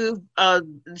move,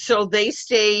 so they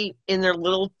stay in their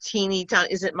little teeny town.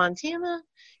 Is it Montana?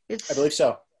 I believe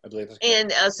so.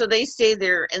 And so they stay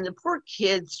there, and the poor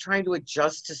kid's trying to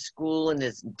adjust to school, and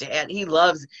his dad,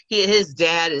 his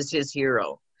dad is his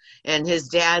hero, and his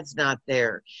dad's not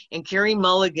there. And Carey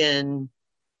Mulligan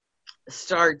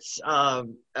starts a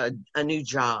new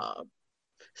job.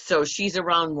 So she's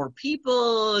around more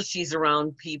people. She's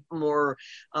around people more.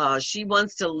 She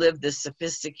wants to live this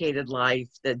sophisticated life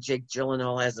that Jake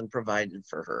Gyllenhaal hasn't provided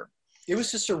for her. It was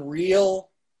just a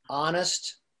real,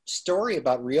 honest story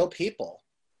about real people.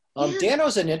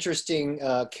 Dano's an interesting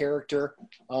character.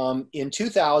 In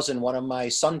 2000, one of my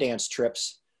Sundance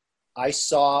trips, I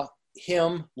saw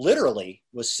him literally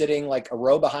was sitting like a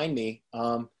row behind me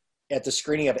at the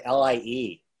screening of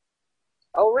LIE.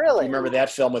 Oh, really? You remember that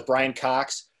film with Brian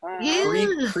Cox?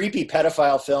 Yeah. Creepy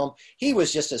pedophile film. He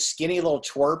was just a skinny little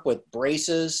twerp with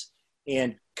braces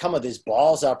and come with his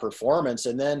balls out performance.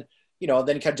 And then, then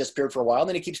he kind of disappeared for a while. And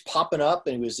then he keeps popping up,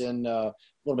 and he was in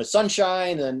Little Miss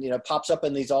Sunshine, and, pops up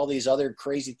in all these other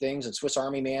crazy things, and Swiss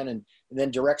Army Man, and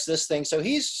then directs this thing. So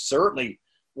he's certainly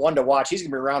one to watch. He's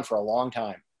going to be around for a long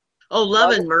time. Oh,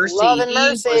 Love and Mercy. Love and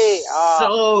Mercy. He was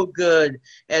so good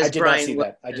as Brian.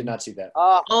 I did not see that.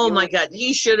 Oh my God.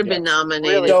 He should have been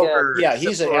nominated. Really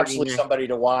he's absolutely somebody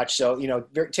to watch. So,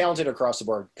 very talented across the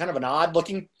board. Kind of an odd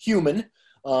looking human.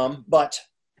 But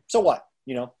so what?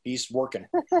 He's working.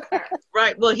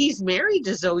 Right. Well, he's married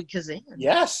to Zoe Kazan.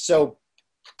 Yes. So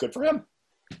good for him.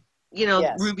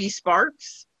 Yes. Ruby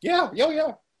Sparks. Yeah.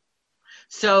 Yeah.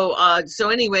 So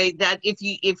anyway, that if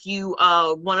you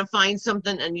want to find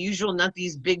something unusual, not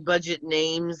these big budget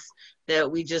names that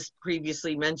we just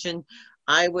previously mentioned,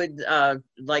 I would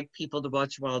like people to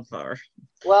watch Wildfire.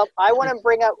 Well, I want to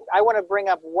bring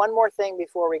up one more thing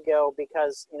before we go,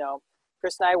 because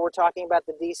Chris and I were talking about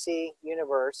the DC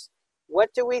universe. What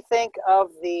do we think of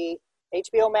the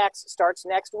HBO Max starts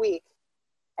next week?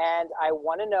 And I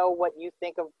want to know what you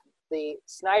think of the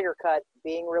Snyder Cut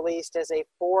being released as a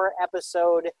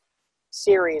 4-episode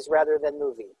series rather than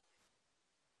movie.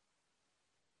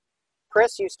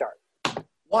 Chris, you start.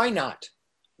 Why not?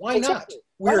 Why Exactly. not?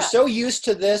 We're so used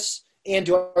to this. And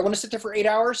do I want to sit there for 8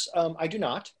 hours? I do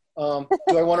not. Do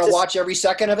I want to watch every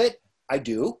second of it? I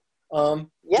do.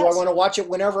 Yes. Do I want to watch it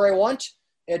whenever I want?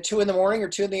 At 2 a.m. or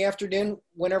 2 p.m,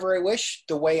 whenever I wish,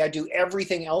 the way I do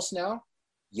everything else now?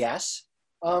 Yes.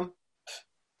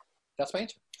 That's my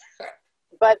answer.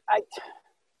 But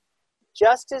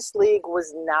Justice League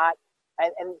was not,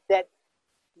 and that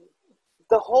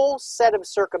the whole set of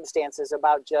circumstances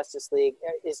about Justice League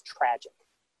is tragic.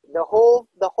 The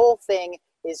whole thing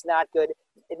is not good.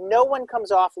 No one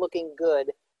comes off looking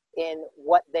good in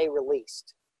what they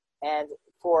released, and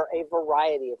for a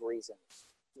variety of reasons.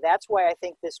 That's why I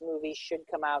think this movie should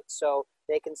come out, so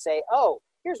they can say, oh,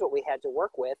 here's what we had to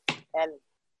work with. And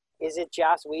is it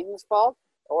Joss Whedon's fault,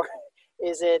 or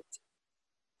is it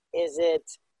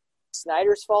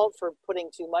Snyder's fault for putting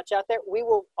too much out there?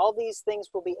 All these things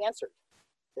will be answered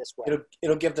this way.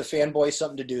 It'll give the fanboys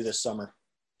something to do this summer.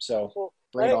 So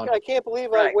bring it on. I can't believe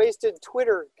I wasted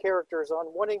Twitter characters on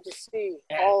wanting to see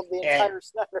all of the entire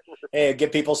Snyderverse. Hey,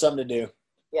 give people something to do.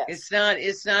 Yes.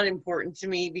 It's not important to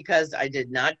me because I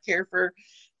did not care for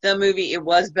the movie. It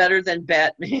was better than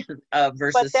Batman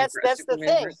versus. But that's the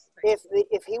thing.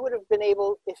 If he would have been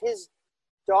able, if his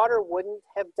daughter wouldn't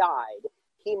have died,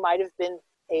 he might have been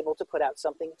able to put out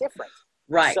something different.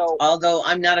 Right. So, although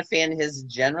I'm not a fan of his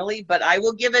generally, but I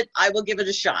will give it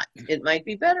a shot. It might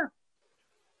be better.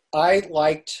 I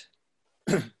liked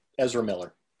Ezra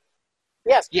Miller.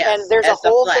 Yes. And there's a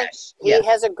whole thing. He Yes.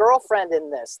 has a girlfriend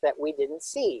in this that we didn't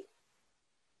see.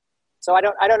 So I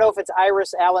don't know if it's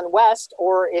Iris Allen West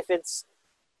or if it's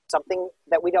something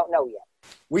that we don't know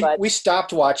yet. We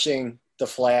stopped watching The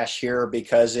Flash here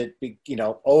because it,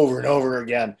 over and over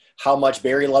again, how much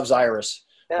Barry loves Iris.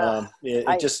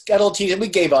 It just got a little teasing. We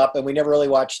gave up and we never really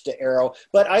watched the Arrow.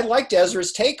 But I liked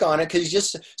Ezra's take on it because he's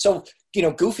just so,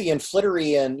 goofy and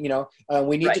flittery. And,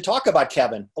 we need to talk about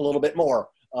Kevin a little bit more.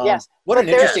 Yes. What an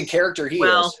interesting character he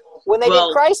is. When they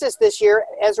did Crisis this year,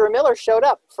 Ezra Miller showed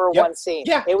up for one scene.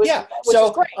 Yeah, which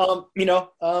is great.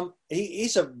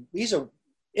 He's a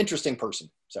interesting person.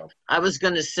 So I was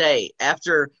going to say,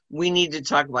 after we need to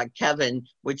talk about Kevin,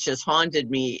 which has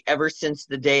haunted me ever since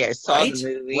the day I saw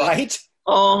the movie. Right.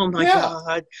 Oh my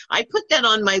God. I put that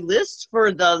on my list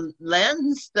for the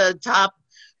Lens, the top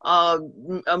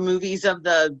movies of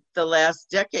the last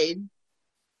decade.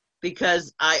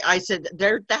 Because I said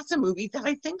that's a movie that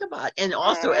I think about. And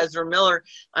also Ezra Miller,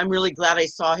 I'm really glad I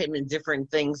saw him in different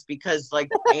things because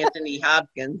like Anthony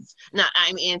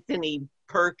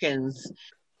Perkins,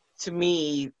 to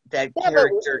me, that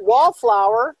character.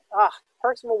 Wallflower,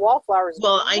 Percival Wallflower is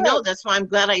well, I know, that's why I'm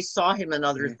glad I saw him in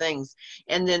other things.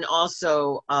 And then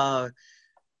also, I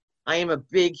am a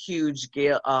big, huge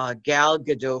Gal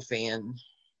Gadot fan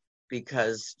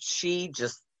because she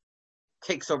just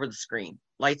takes over the screen.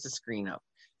 Lights the screen up.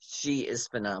 She is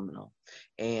phenomenal,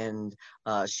 and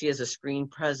she has a screen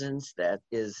presence that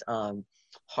is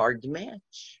hard to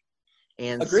match.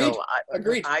 And agreed. So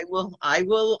agreed. I will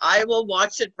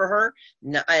watch it for her.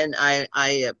 And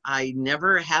I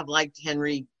never have liked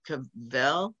Henry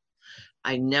Cavill.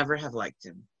 I never have liked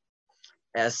him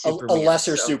as Superman.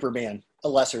 A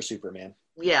lesser Superman.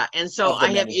 Yeah, and so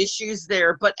I have issues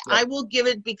there, but I will give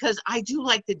it because I do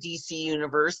like the DC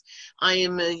universe. I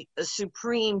am a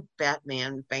supreme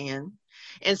Batman fan.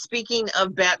 And speaking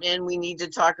of Batman, we need to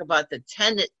talk about the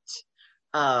Tenet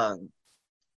preview,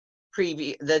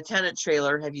 the Tenet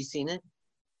trailer. Have you seen it?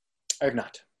 I have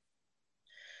not.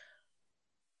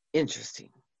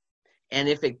 Interesting. And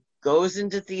if it goes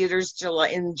into theaters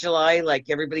in July, like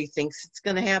everybody thinks it's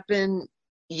going to happen,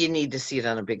 you need to see it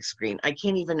on a big screen. I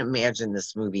can't even imagine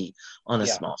this movie on a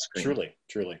small screen.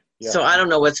 Truly. Yeah. So I don't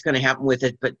know what's going to happen with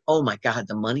it, but oh my God,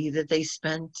 the money that they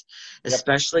spent,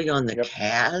 especially on the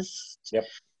cast. Yep.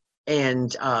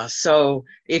 And so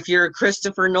if you're a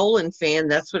Christopher Nolan fan,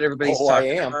 that's what everybody's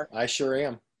talking about. I sure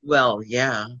am. Well,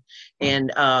 yeah.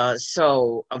 And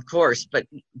so, of course, but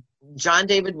John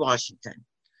David Washington,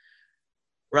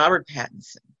 Robert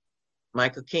Pattinson,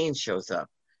 Michael Caine shows up,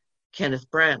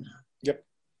 Kenneth Branagh. Yep.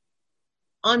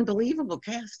 Unbelievable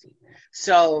casting.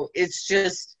 So it's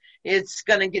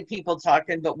going to get people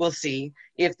talking, but we'll see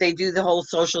if they do the whole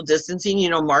social distancing.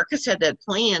 Marcus had that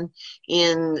plan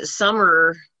in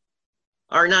summer,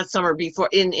 or not summer, before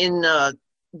in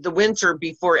the winter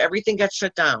before everything got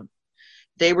shut down.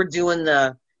 They were doing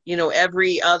the,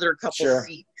 every other couple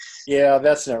seats. Yeah,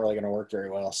 that's not really going to work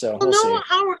very well. So we'll see.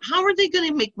 How are they going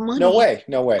to make money? No way.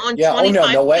 On yeah. Oh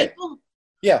no way. People?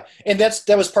 Yeah, and that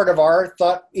was part of our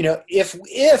thought.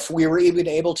 If we were even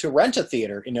able to rent a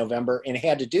theater in November and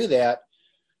had to do that,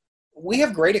 we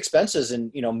have great expenses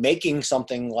in making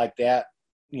something like that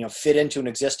fit into an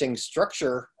existing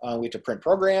structure. We have to print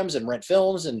programs and rent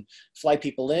films and fly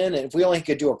people in. And if we only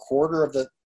could do a quarter of the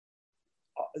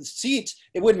seats,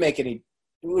 it wouldn't make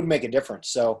a difference.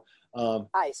 So, sorry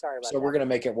about that. We're going to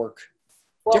make it work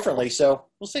differently. So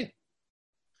we'll see.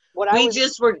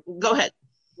 Go ahead.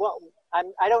 Well,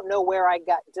 I don't know where I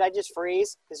got. Did I just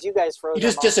freeze? Because you guys froze. You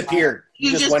just disappeared.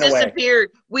 You just went disappeared.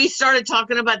 Away. We started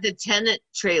talking about the Tenet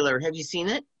trailer. Have you seen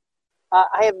it?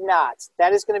 I have not.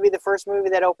 That is going to be the first movie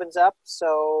that opens up,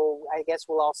 so I guess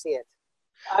we'll all see it.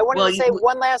 I wanted to say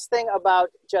one last thing about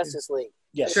Justice League.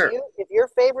 Yes, sure. If your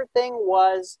favorite thing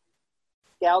was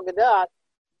Gal Gadot,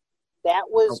 that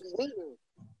was Whedon.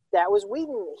 That was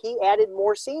Whedon. He added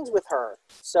more scenes with her,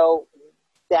 so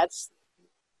that's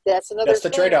another. That's the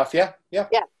trade-off. Yeah.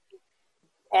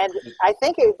 And I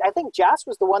think Joss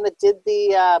was the one that did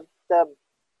the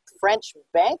French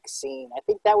bank scene. I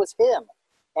think that was him,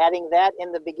 adding that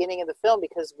in the beginning of the film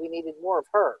because we needed more of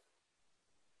her.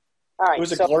 All right. It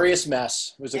was a glorious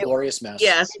mess.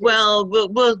 Yes. Well,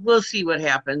 we'll see what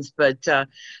happens, but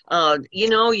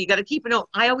you got to keep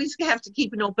I always have to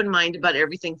keep an open mind about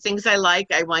everything. Things I like,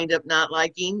 I wind up not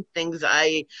liking. Things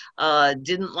I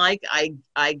didn't like,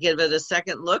 I give it a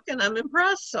second look, and I'm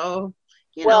impressed. So,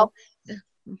 know.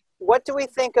 What do we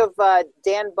think of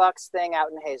Dan Buck's thing out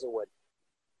in Hazelwood?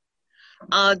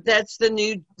 That's the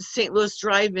new St. Louis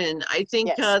Drive-In. I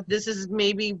think this is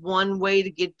maybe one way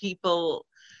to get people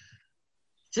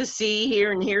to see,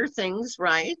 hear, and hear things,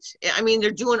 right? I mean,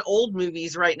 they're doing old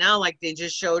movies right now, like they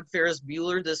just showed Ferris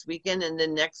Bueller this weekend, and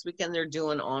then next weekend they're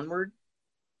doing Onward.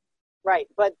 Right,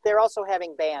 but they're also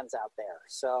having bands out there.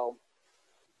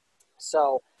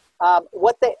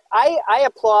 I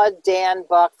applaud Dan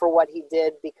Buck for what he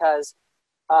did, because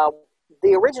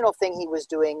the original thing he was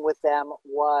doing with them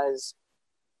was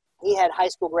he had high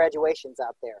school graduations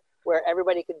out there where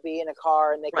everybody could be in a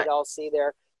car and they could all see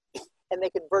and they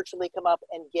could virtually come up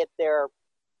and get their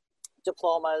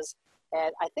diplomas.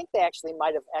 And I think they actually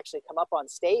might have actually come up on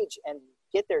stage and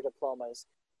get their diplomas,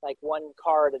 like one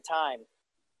car at a time.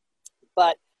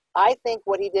 But I think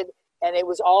what he did, and it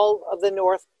was all of the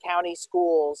North County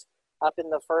schools up in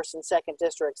the 1st and 2nd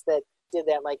districts that did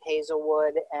that, like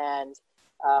Hazelwood and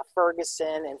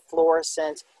Ferguson and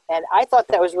Florissant. And I thought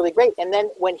that was really great. And then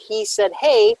when he said,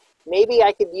 hey, maybe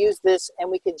I could use this and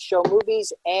we could show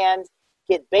movies and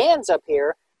get bands up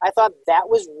here, I thought that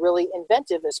was really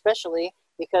inventive, especially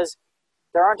because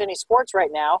there aren't any sports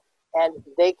right now and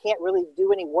they can't really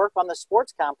do any work on the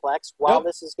sports complex while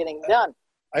this is getting done.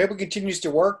 I hope it continues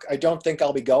to work. I don't think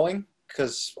I'll be going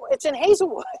because it's in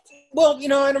Hazelwood. Well,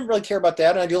 I don't really care about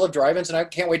that. And I do love drive-ins, and I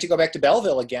can't wait to go back to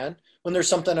Belleville again when there's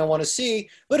something I want to see.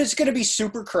 But it's going to be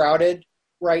super crowded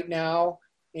right now,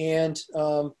 and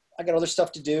I got other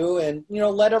stuff to do, and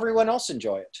let everyone else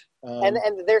enjoy it. And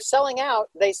they're selling out.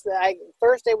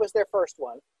 Thursday was their first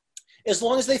one. As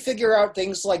long as they figure out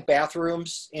things like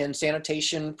bathrooms and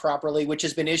sanitation properly, which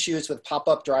has been issues with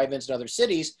pop-up drive-ins in other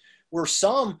cities, where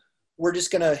we're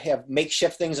just going to have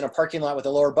makeshift things in a parking lot with a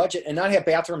lower budget and not have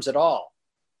bathrooms at all.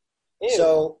 Ew.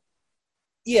 So,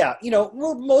 yeah,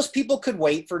 most people could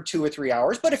wait for 2 or 3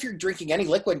 hours, but if you're drinking any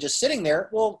liquid and just sitting there,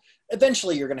 well,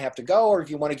 eventually you're going to have to go, or if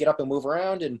you want to get up and move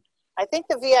around. And I think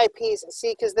the VIPs,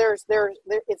 because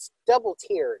it's double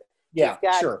tiered. Yeah,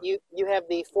 sure. You have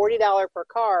the $40 per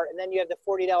car, and then you have the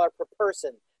 $40 per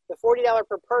person. The $40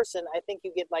 per person, I think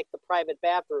you get like the private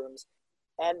bathrooms.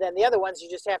 And then the other ones, you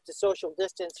just have to social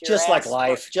distance your just like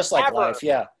life,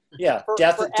 yeah.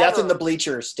 Death in the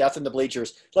bleachers,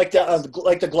 like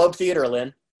the Globe Theater,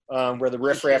 Lynn, where the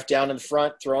riffraff down in the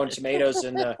front throwing tomatoes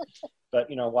and but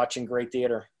watching great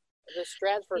theater. The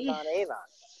Stratford on Avon.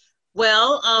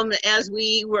 Well, as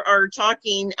we are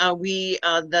talking,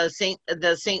 the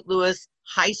St. Louis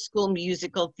High School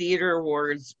Musical Theater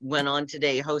Awards went on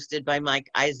today, hosted by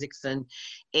Mike Isaacson,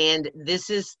 and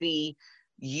this is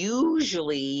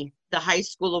usually the high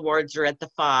school awards are at the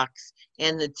Fox,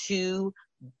 and the two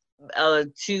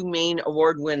main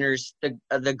award winners,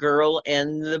 the girl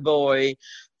and the boy,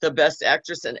 the best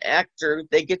actress and actor,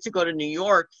 they get to go to New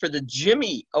York for the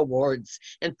Jimmy Awards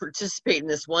and participate in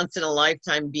this once in a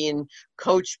lifetime, being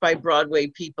coached by Broadway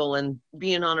people and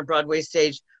being on a Broadway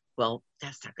stage. Well,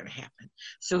 that's not going to happen.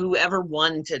 So whoever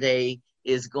won today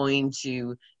is going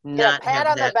to not pat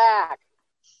have on the back.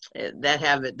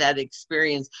 That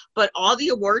experience. But all the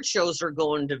award shows are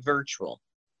going to virtual.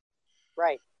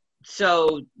 Right.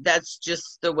 So that's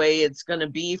just the way it's going to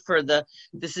be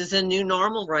this is a new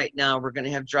normal right now. We're going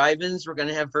to have drive-ins, we're going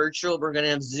to have virtual, we're going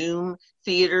to have Zoom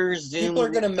theaters, people are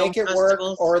going to make it work,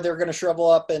 or they're going to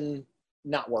shrivel up and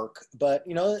not work. But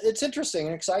it's interesting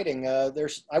and exciting.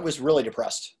 I was really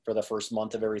depressed for the first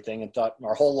month of everything and thought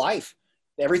our whole life,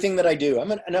 everything that I do,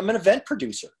 I'm an event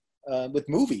producer with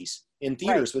movies in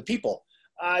theaters with people.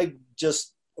 I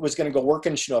just was going to go work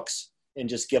in Schnucks and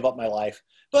just give up my life.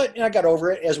 But I got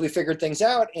over it as we figured things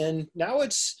out, and now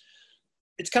it's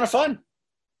kind of fun.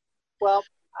 Well,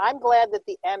 I'm glad that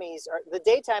the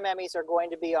daytime Emmys are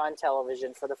going to be on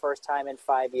television for the first time in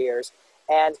 5 years.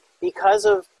 And because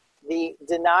of the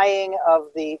denying of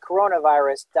the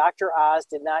coronavirus, Dr. Oz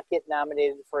did not get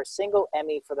nominated for a single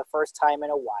Emmy for the first time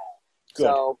in a while. Good.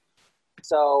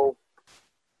 So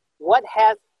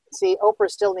Oprah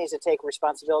still needs to take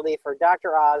responsibility for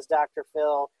Dr. Oz, Dr.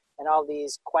 Phil, and all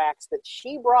these quacks that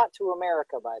she brought to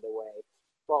America, by the way.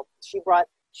 Well, she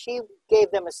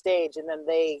gave them a stage, and then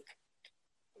they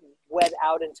went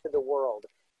out into the world.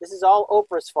 This is all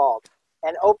Oprah's fault.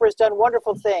 And Oprah's done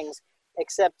wonderful things,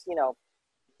 except,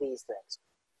 these things.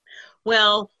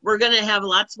 Well, we're going to have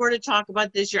lots more to talk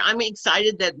about this year. I'm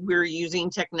excited that we're using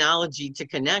technology to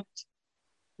connect.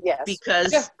 Yes.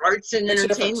 Because arts and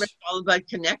entertainment is all about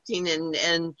connecting,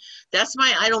 and that's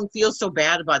why I don't feel so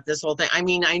bad about this whole thing. I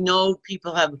mean, I know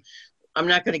people I'm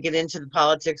not going to get into the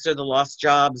politics or the lost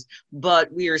jobs,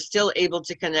 but we are still able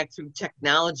to connect through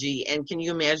technology. And can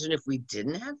you imagine if we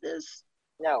didn't have this?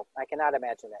 No, I cannot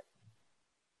imagine it.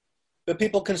 But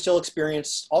people can still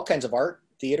experience all kinds of art,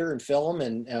 theater and film,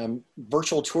 and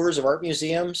virtual tours of art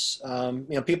museums.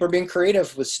 People are being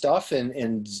creative with stuff,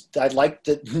 and I like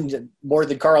that more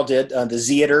than Carl did, the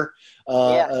Zeater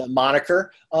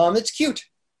moniker. It's cute.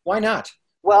 Why not?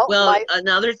 Well,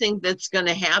 another thing that's going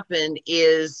to happen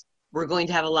is we're going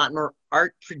to have a lot more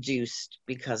art produced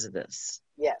because of this.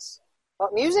 Yes. Well,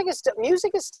 music is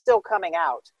still coming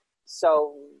out.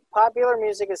 So popular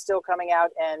music is still coming out,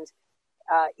 and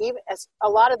even as a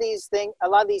lot of these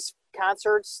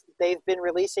concerts, they've been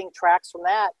releasing tracks from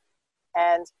that.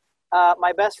 And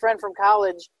my best friend from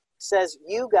college says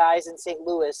you guys in St.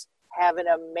 Louis have an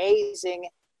amazing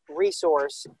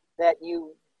resource that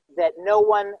no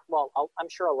one, well, I'm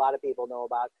sure a lot of people know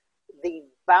about. The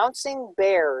bouncing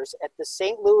bears at the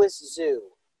St. Louis Zoo.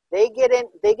 They get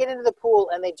into the pool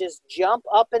and they just jump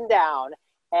up and down,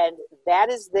 and that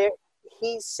is their.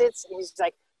 He sits and he's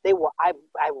like, I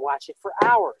watch it for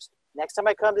hours. Next time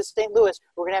I come to St. Louis,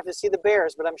 we're gonna have to see the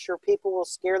bears, but I'm sure people will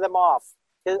scare them off.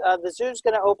 The zoo's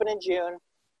gonna open in June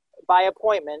by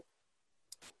appointment,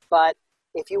 but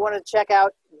if you want to check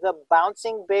out the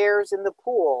bouncing bears in the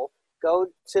pool, go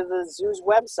to the zoo's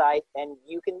website and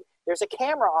there's a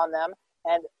camera on them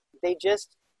and they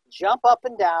just jump up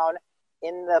and down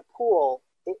in the pool.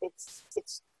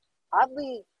 It's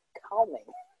oddly calming.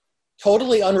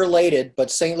 Totally unrelated, but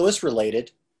St. Louis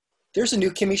related. There's a new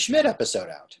Kimmy Schmidt episode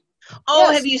out. Oh,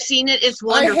 Yes. have you seen it? It's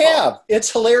wonderful. I have.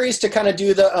 It's hilarious to kind of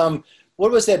do the what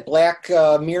was that black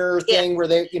mirror thing where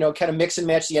they kind of mix and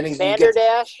match the endings.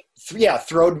 Vanderdash.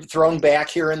 Thrown back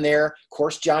here and there. Of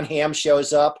course, John Hamm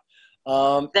shows up.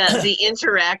 The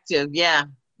interactive, yeah.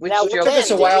 Which Now, It took us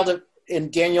a while to.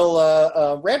 And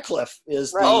Daniel Radcliffe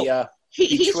is the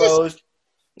betrothed.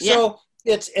 So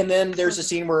and then there's a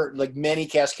scene where like many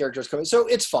cast characters come in. So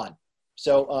it's fun.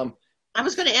 So I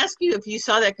was going to ask you if you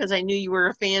saw that because I knew you were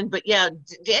a fan, but yeah,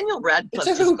 Daniel Radcliffe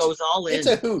just goes all in. It's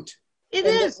a hoot. It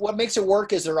is. What makes it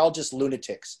work is they're all just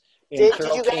lunatics. Did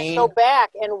you guys go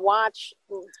back and watch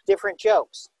different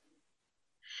jokes?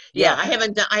 Yeah, I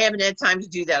haven't had time to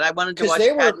do that. I wanted to watch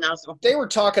Patton Oswalt. They were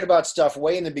talking about stuff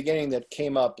way in the beginning that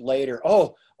came up later.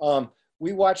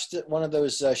 We watched one of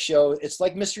those shows. It's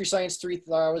like Mystery Science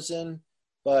 3000,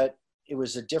 but it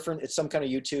was it's some kind of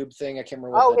YouTube thing. I can't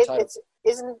remember what the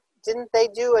title. Didn't they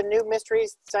do a new Mystery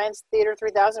Science Theater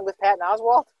 3000 with Patton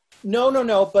Oswalt?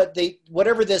 No. But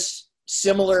whatever this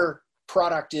similar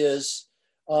product is,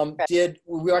 we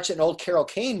watched an old Carol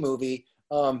Kane movie.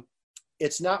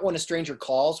 It's not When a Stranger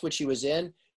Calls, which she was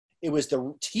in. It was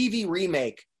the TV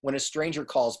remake, When a Stranger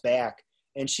Calls Back.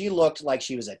 And she looked like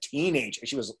she was a teenager.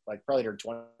 She was like probably in her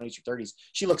 20s or 30s.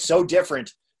 She looked so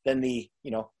different than the,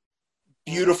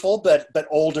 beautiful but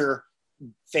older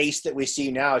face that we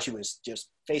see now.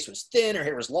 Face was thin, her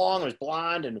hair was long, it was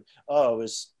blonde, and it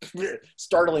was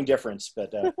startling difference.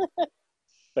 But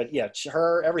but yeah,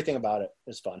 everything about it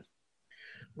is fun.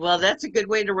 Well, that's a good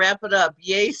way to wrap it up.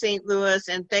 Yay, St. Louis.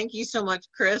 And thank you so much,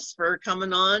 Chris, for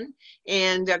coming on.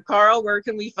 And Carl, where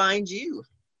can we find you?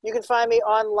 You can find me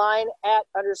online at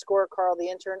 _Carl the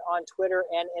Intern on Twitter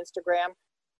and Instagram.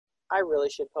 I really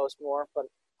should post more, but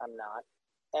I'm not.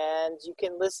 And you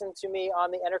can listen to me on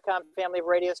the Entercom family of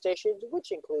radio stations,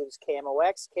 which includes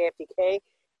KMOX, KFTK,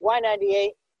 Y98,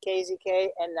 KZK,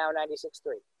 and now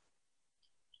 96.3.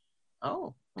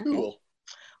 Oh, okay. Cool.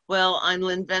 Well, I'm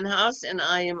Lynn Venhouse, and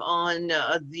I am on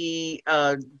the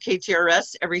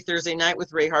KTRS every Thursday night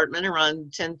with Ray Hartman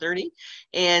around 10:30.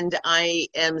 And I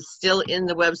am still in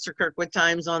the Webster Kirkwood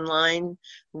Times online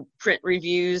print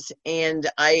reviews, and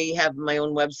I have my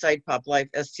own website,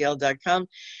 poplifestl.com.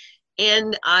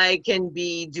 And I can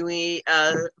be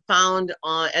found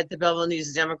at the Belleville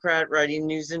News Democrat writing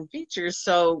news and features.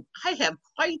 So I have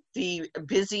quite the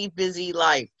busy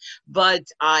life. But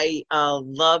I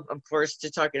love, of course,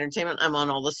 to talk entertainment. I'm on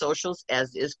all the socials,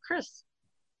 as is Chris.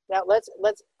 Now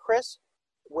Chris,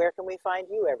 where can we find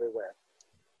you everywhere?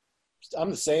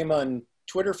 I'm the same on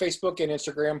Twitter, Facebook, and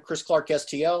Instagram. Chris Clark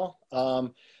STL.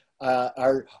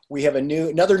 We have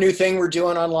another new thing we're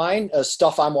doing online,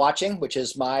 Stuff I'm Watching, which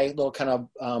is my little kind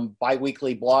of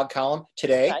bi-weekly blog column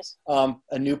today. Nice.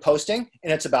 A new posting,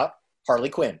 and it's about Harley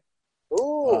Quinn.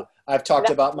 Ooh. I've talked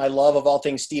about my love of all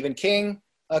things Stephen King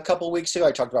a couple of weeks ago.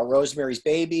 I talked about Rosemary's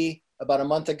Baby about a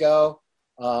month ago.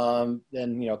 Then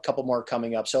a couple more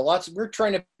coming up. So we're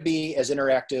trying to be as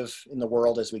interactive in the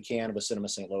world as we can with Cinema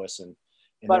St. Louis.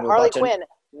 But Harley Quinn,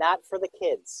 not for the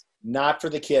kids. Not for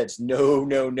the kids.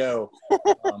 No.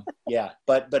 Yeah,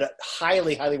 but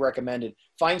highly recommended.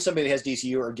 Find somebody that has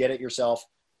DCU or get it yourself.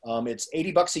 It's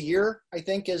 $80 a year, I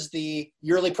think, is the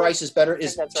yearly price. Is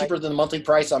cheaper than the monthly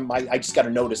price. I just got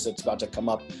to notice it's about to come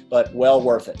up, but well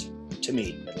worth it to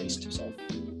me at least. So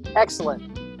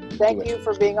excellent. Thank you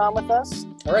for being on with us.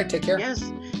 All right, take care. Yes,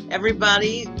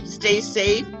 everybody, stay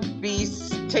safe.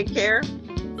 Take care.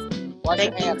 Wash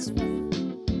your hands.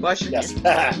 Wash your hands.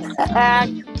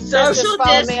 Social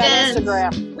distance. Me on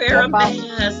Instagram. Wear a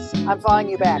mask. I'm following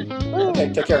you back.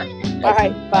 Okay, take care. All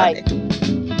right, bye.